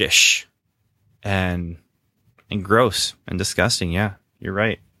brutish and gross and disgusting. Yeah, you're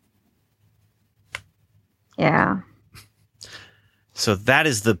right. Yeah. So that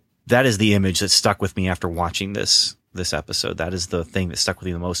is the image that stuck with me after watching this episode. That is the thing that stuck with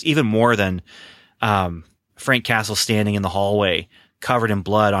me the most, even more than Frank Castle standing in the hallway covered in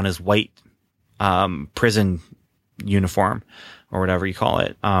blood on his white prison uniform or whatever you call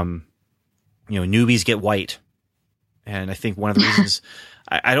it. newbies get white. And I think one of the reasons,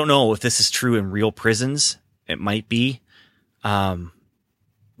 I don't know if this is true in real prisons. It might be.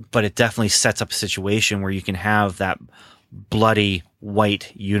 But it definitely sets up a situation where you can have that bloody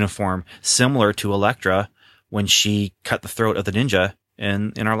white uniform, similar to Elektra when she cut the throat of the ninja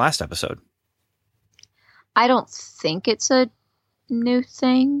in our last episode. I don't think it's a new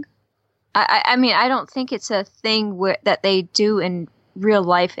thing. I mean, I don't think it's a thing that they do in real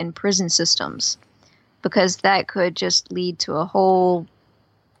life in prison systems, because that could just lead to a whole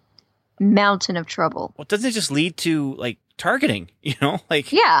mountain of trouble. Well, doesn't it just lead to like targeting?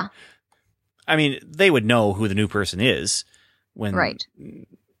 Like, yeah. I mean, they would know who the new person is when, right?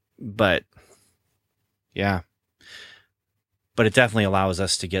 But yeah, but it definitely allows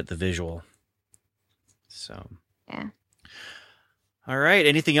us to get the visual. So yeah. All right.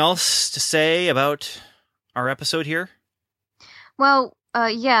 Anything else to say about our episode here? Well,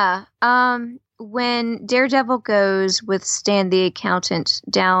 yeah. When Daredevil goes with Stan the accountant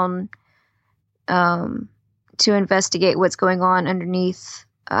down to investigate what's going on underneath,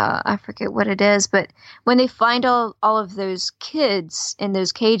 I forget what it is, but when they find all of those kids in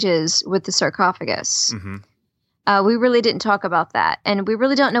those cages with the sarcophagus, we really didn't talk about that. And we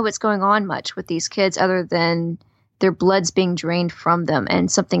really don't know what's going on much with these kids other than their blood's being drained from them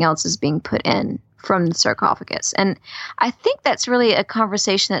and something else is being put in from the sarcophagus. And I think that's really a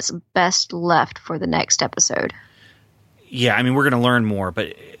conversation that's best left for the next episode. Yeah, I mean, we're going to learn more,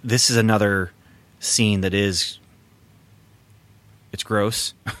 but this is another scene that it's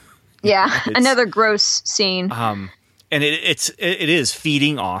gross. Yeah, another gross scene. And it is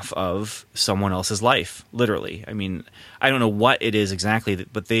feeding off of someone else's life, literally. I mean, I don't know what it is exactly,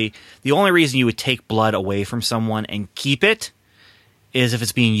 but the only reason you would take blood away from someone and keep it is if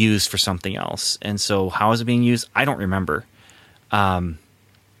it's being used for something else. And so how is it being used? I don't remember. I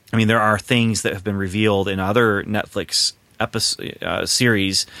mean, there are things that have been revealed in other Netflix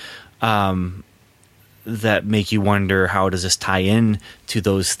series that make you wonder, how does this tie in to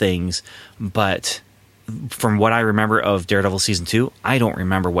those things? But from what I remember of Daredevil season 2, I don't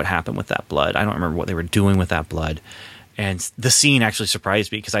remember what happened with that blood. I don't remember what they were doing with that blood. And the scene actually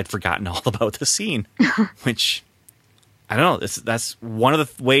surprised me because I'd forgotten all about the scene, which I don't know. That's one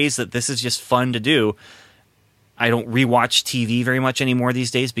of the ways that this is just fun to do. I don't rewatch TV very much anymore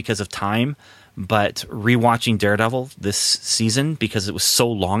these days because of time, but rewatching Daredevil this season, because it was so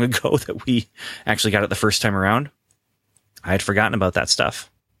long ago that we actually got it the first time around, I had forgotten about that stuff.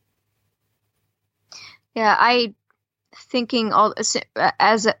 Yeah, thinking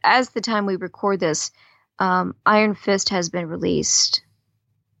as the time we record this, Iron Fist has been released,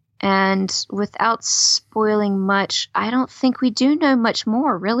 and without spoiling much, I don't think we do know much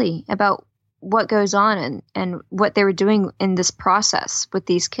more really about what goes on and what they were doing in this process with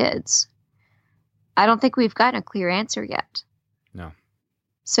these kids. I don't think we've gotten a clear answer yet. No.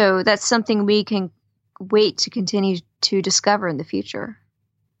 So that's something we can wait to continue to discover in the future.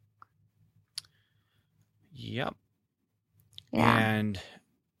 Yep. Yeah. And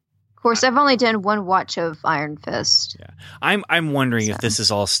of course, I've only done one watch of Iron Fist. Yeah. I'm wondering if this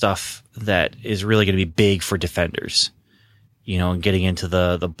is all stuff that is really going to be big for Defenders. Getting into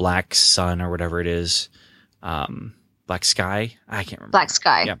the Black Sun or whatever it is. Black Sky? I can't remember. Black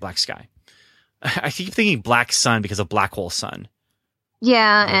Sky. Yeah, Black Sky. I keep thinking Black Sun because of Black Hole Sun.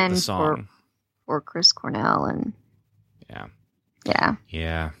 Yeah, the and song. for Chris Cornell and Yeah. Yeah.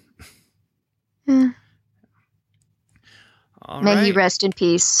 Yeah. All May he right. rest in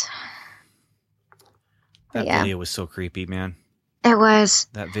peace. That Yeah. video was so creepy, man. It was.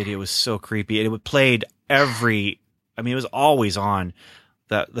 That video was so creepy. And it played it was always on.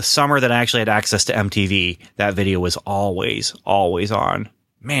 The summer that I actually had access to MTV, that video was always on.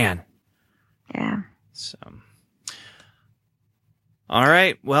 Man. Yeah. So, all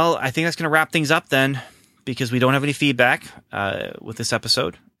right. Well, I think that's going to wrap things up then, because we don't have any feedback with this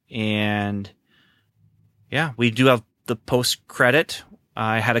episode. And yeah, we do have the post credit.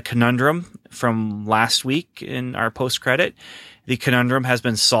 I had a conundrum from last week in our post credit. The conundrum has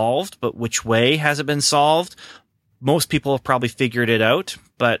been solved, but which way has it been solved? Most people have probably figured it out,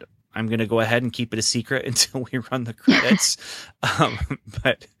 but I'm going to go ahead and keep it a secret until we run the credits.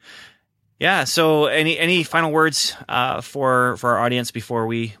 But yeah, so any final words for our audience before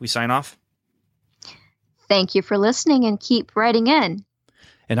we sign off? Thank you for listening and keep writing in.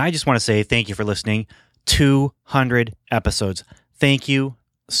 And I just want to say thank you for listening. 200 episodes. Thank you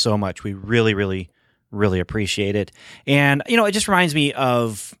so much. We really, really, really appreciate it. And, it just reminds me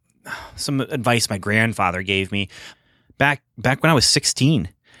of some advice my grandfather gave me back when I was 16.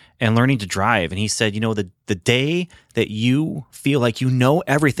 and learning to drive. And he said, the day that you feel like you know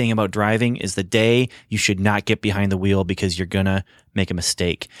everything about driving is the day you should not get behind the wheel because you're going to make a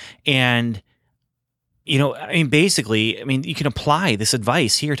mistake. And, basically, you can apply this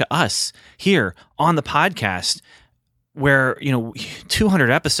advice here to us here on the podcast where,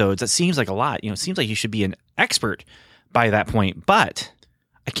 200 episodes, that seems like a lot. It seems like you should be an expert by that point. But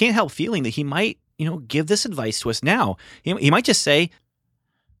I can't help feeling that he might, give this advice to us now. He might just say,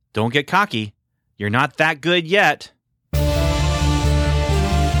 don't get cocky. You're not that good yet.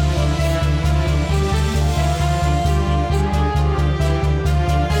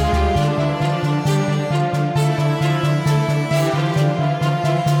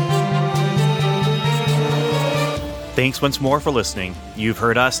 Thanks once more for listening. You've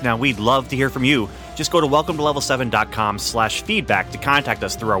heard us. Now we'd love to hear from you. Just go to welcometolevel7.com/feedback to contact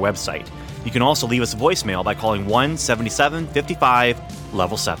us through our website. You can also leave us a voicemail by calling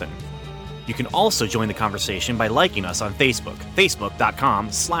 1-77-55-Level7. You can also join the conversation by liking us on Facebook,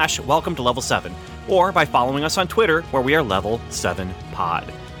 facebook.com/welcome to level 7, or by following us on Twitter, where we are Level 7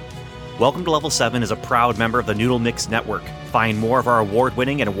 Pod. Welcome to Level 7 is a proud member of the Noodle Mix Network. Find more of our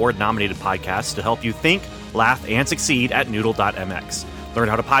award-winning and award-nominated podcasts to help you think, laugh, and succeed at noodle.mx. Learn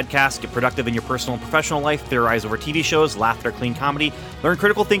how to podcast, get productive in your personal and professional life, theorize over TV shows, laugh at our clean comedy, learn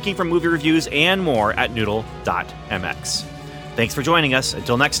critical thinking from movie reviews, and more at noodle.mx. Thanks for joining us.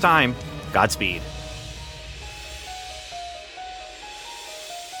 Until next time, Godspeed.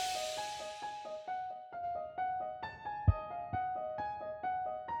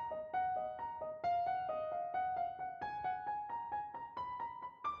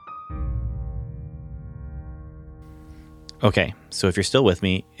 Okay, so if you're still with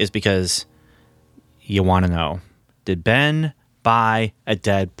me, it's because you want to know, did Ben buy a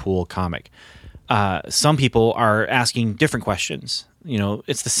Deadpool comic? Some people are asking different questions.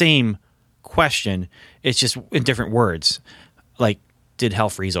 It's the same question, it's just in different words. Like, did hell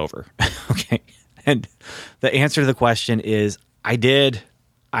freeze over? Okay, and the answer to the question is, I did.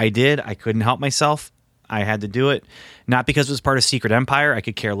 I couldn't help myself. I had to do it. Not because it was part of Secret Empire. I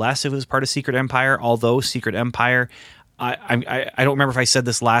could care less if it was part of Secret Empire, although Secret Empire... I don't remember if I said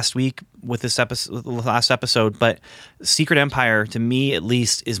this last week with this episode, the last episode, but Secret Empire, to me at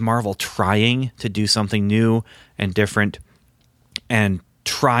least, is Marvel trying to do something new and different and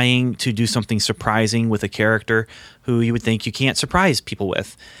trying to do something surprising with a character who you would think you can't surprise people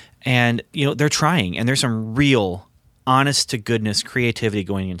with. And, they're trying, and there's some real honest to goodness creativity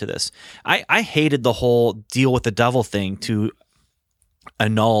going into this. I hated the whole deal with the devil thing to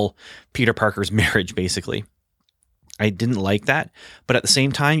annul Peter Parker's marriage, basically. I didn't like that, but at the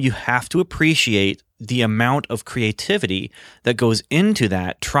same time, you have to appreciate the amount of creativity that goes into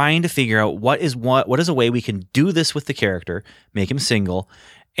that, trying to figure out what is a way we can do this with the character, make him single,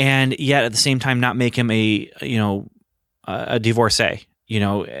 and yet at the same time not make him a divorcee,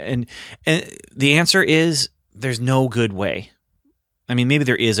 and the answer is there's no good way. I mean, maybe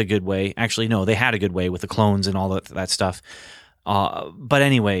there is a good way. Actually, no, they had a good way with the clones and all that stuff. But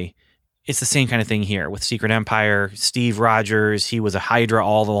anyway, it's the same kind of thing here with Secret Empire. Steve Rogers, he was a Hydra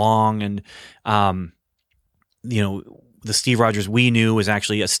all along, and the Steve Rogers we knew was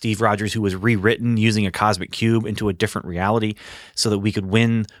actually a Steve Rogers who was rewritten using a cosmic cube into a different reality so that we could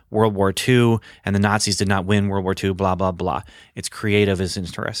win World War II, and the Nazis did not win World War II, blah, blah, blah. It's creative, it's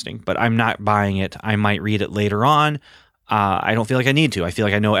interesting, but I'm not buying it. I might read it later on. I don't feel like I need to. I feel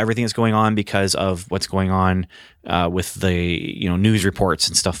like I know everything that's going on because of what's going on with the news reports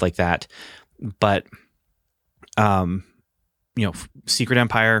and stuff like that. But Secret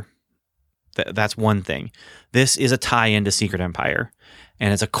Empire, that's one thing. This is a tie-in to Secret Empire,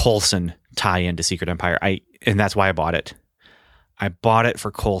 and it's a Coulson tie-in to Secret Empire. And that's why I bought it. I bought it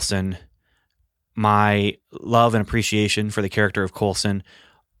for Coulson. My love and appreciation for the character of Coulson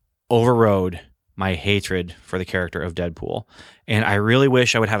overrode my hatred for the character of Deadpool. And I really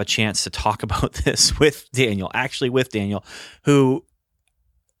wish I would have a chance to talk about this with Daniel, who,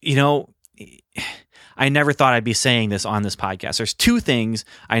 I never thought I'd be saying this on this podcast. There's two things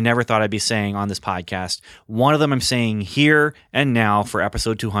I never thought I'd be saying on this podcast. One of them I'm saying here and now for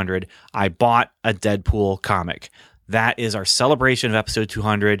episode 200. I bought a Deadpool comic. That is our celebration of episode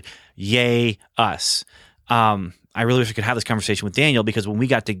 200. Yay, us. I really wish I could have this conversation with Daniel, because when we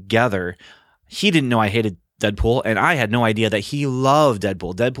got together, he didn't know I hated Deadpool, and I had no idea that he loved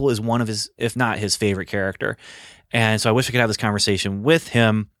Deadpool. Deadpool is one of his, if not his favorite character. And so I wish I could have this conversation with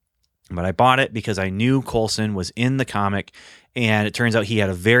him, but I bought it because I knew Coulson was in the comic, and it turns out he had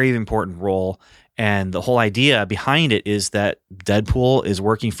a very important role. And the whole idea behind it is that Deadpool is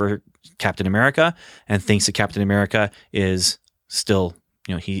working for Captain America and thinks that Captain America is still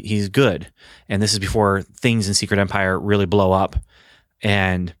he's good. And this is before things in Secret Empire really blow up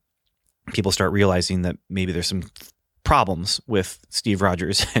and people start realizing that maybe there's some problems with Steve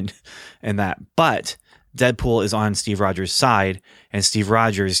Rogers and that. But Deadpool is on Steve Rogers' side, and Steve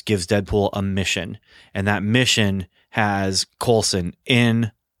Rogers gives Deadpool a mission. And that mission has Coulson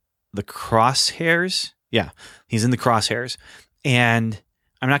in the crosshairs. Yeah, he's in the crosshairs. And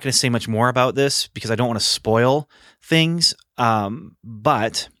I'm not going to say much more about this because I don't want to spoil things.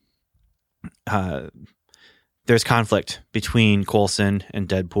 But there's conflict between Coulson and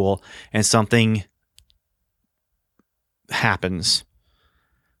Deadpool, and something happens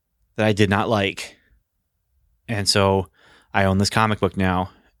that I did not like. And so I own this comic book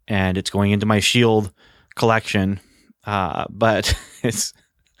now, and it's going into my Shield collection. But it's,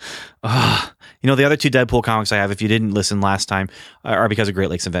 the other two Deadpool comics I have, if you didn't listen last time, are because of Great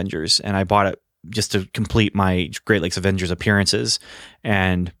Lakes Avengers. And I bought it just to complete my Great Lakes Avengers appearances.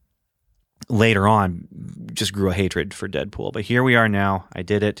 And later on, just grew a hatred for Deadpool. But here we are now. I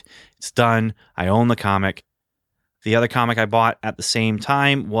did it. It's done. I own the comic. The other comic I bought at the same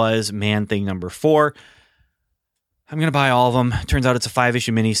time was Man-Thing number 4. I'm going to buy all of them. Turns out it's a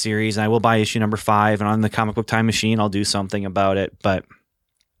 5-issue miniseries, and I will buy issue number 5. And on the Comic Book Time Machine, I'll do something about it. But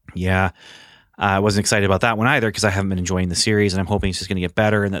yeah, I wasn't excited about that one either because I haven't been enjoying the series, and I'm hoping it's just going to get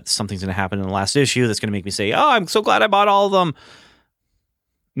better and that something's going to happen in the last issue that's going to make me say, oh, I'm so glad I bought all of them.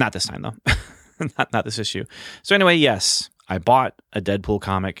 Not this time, though. not this issue. So anyway, yes, I bought a Deadpool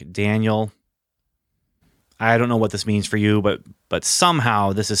comic. Daniel, I don't know what this means for you, but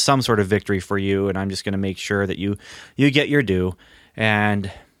somehow this is some sort of victory for you, and I'm just going to make sure that you get your due.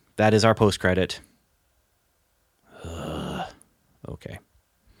 And that is our post-credit. Okay.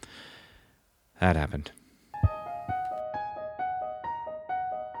 That happened.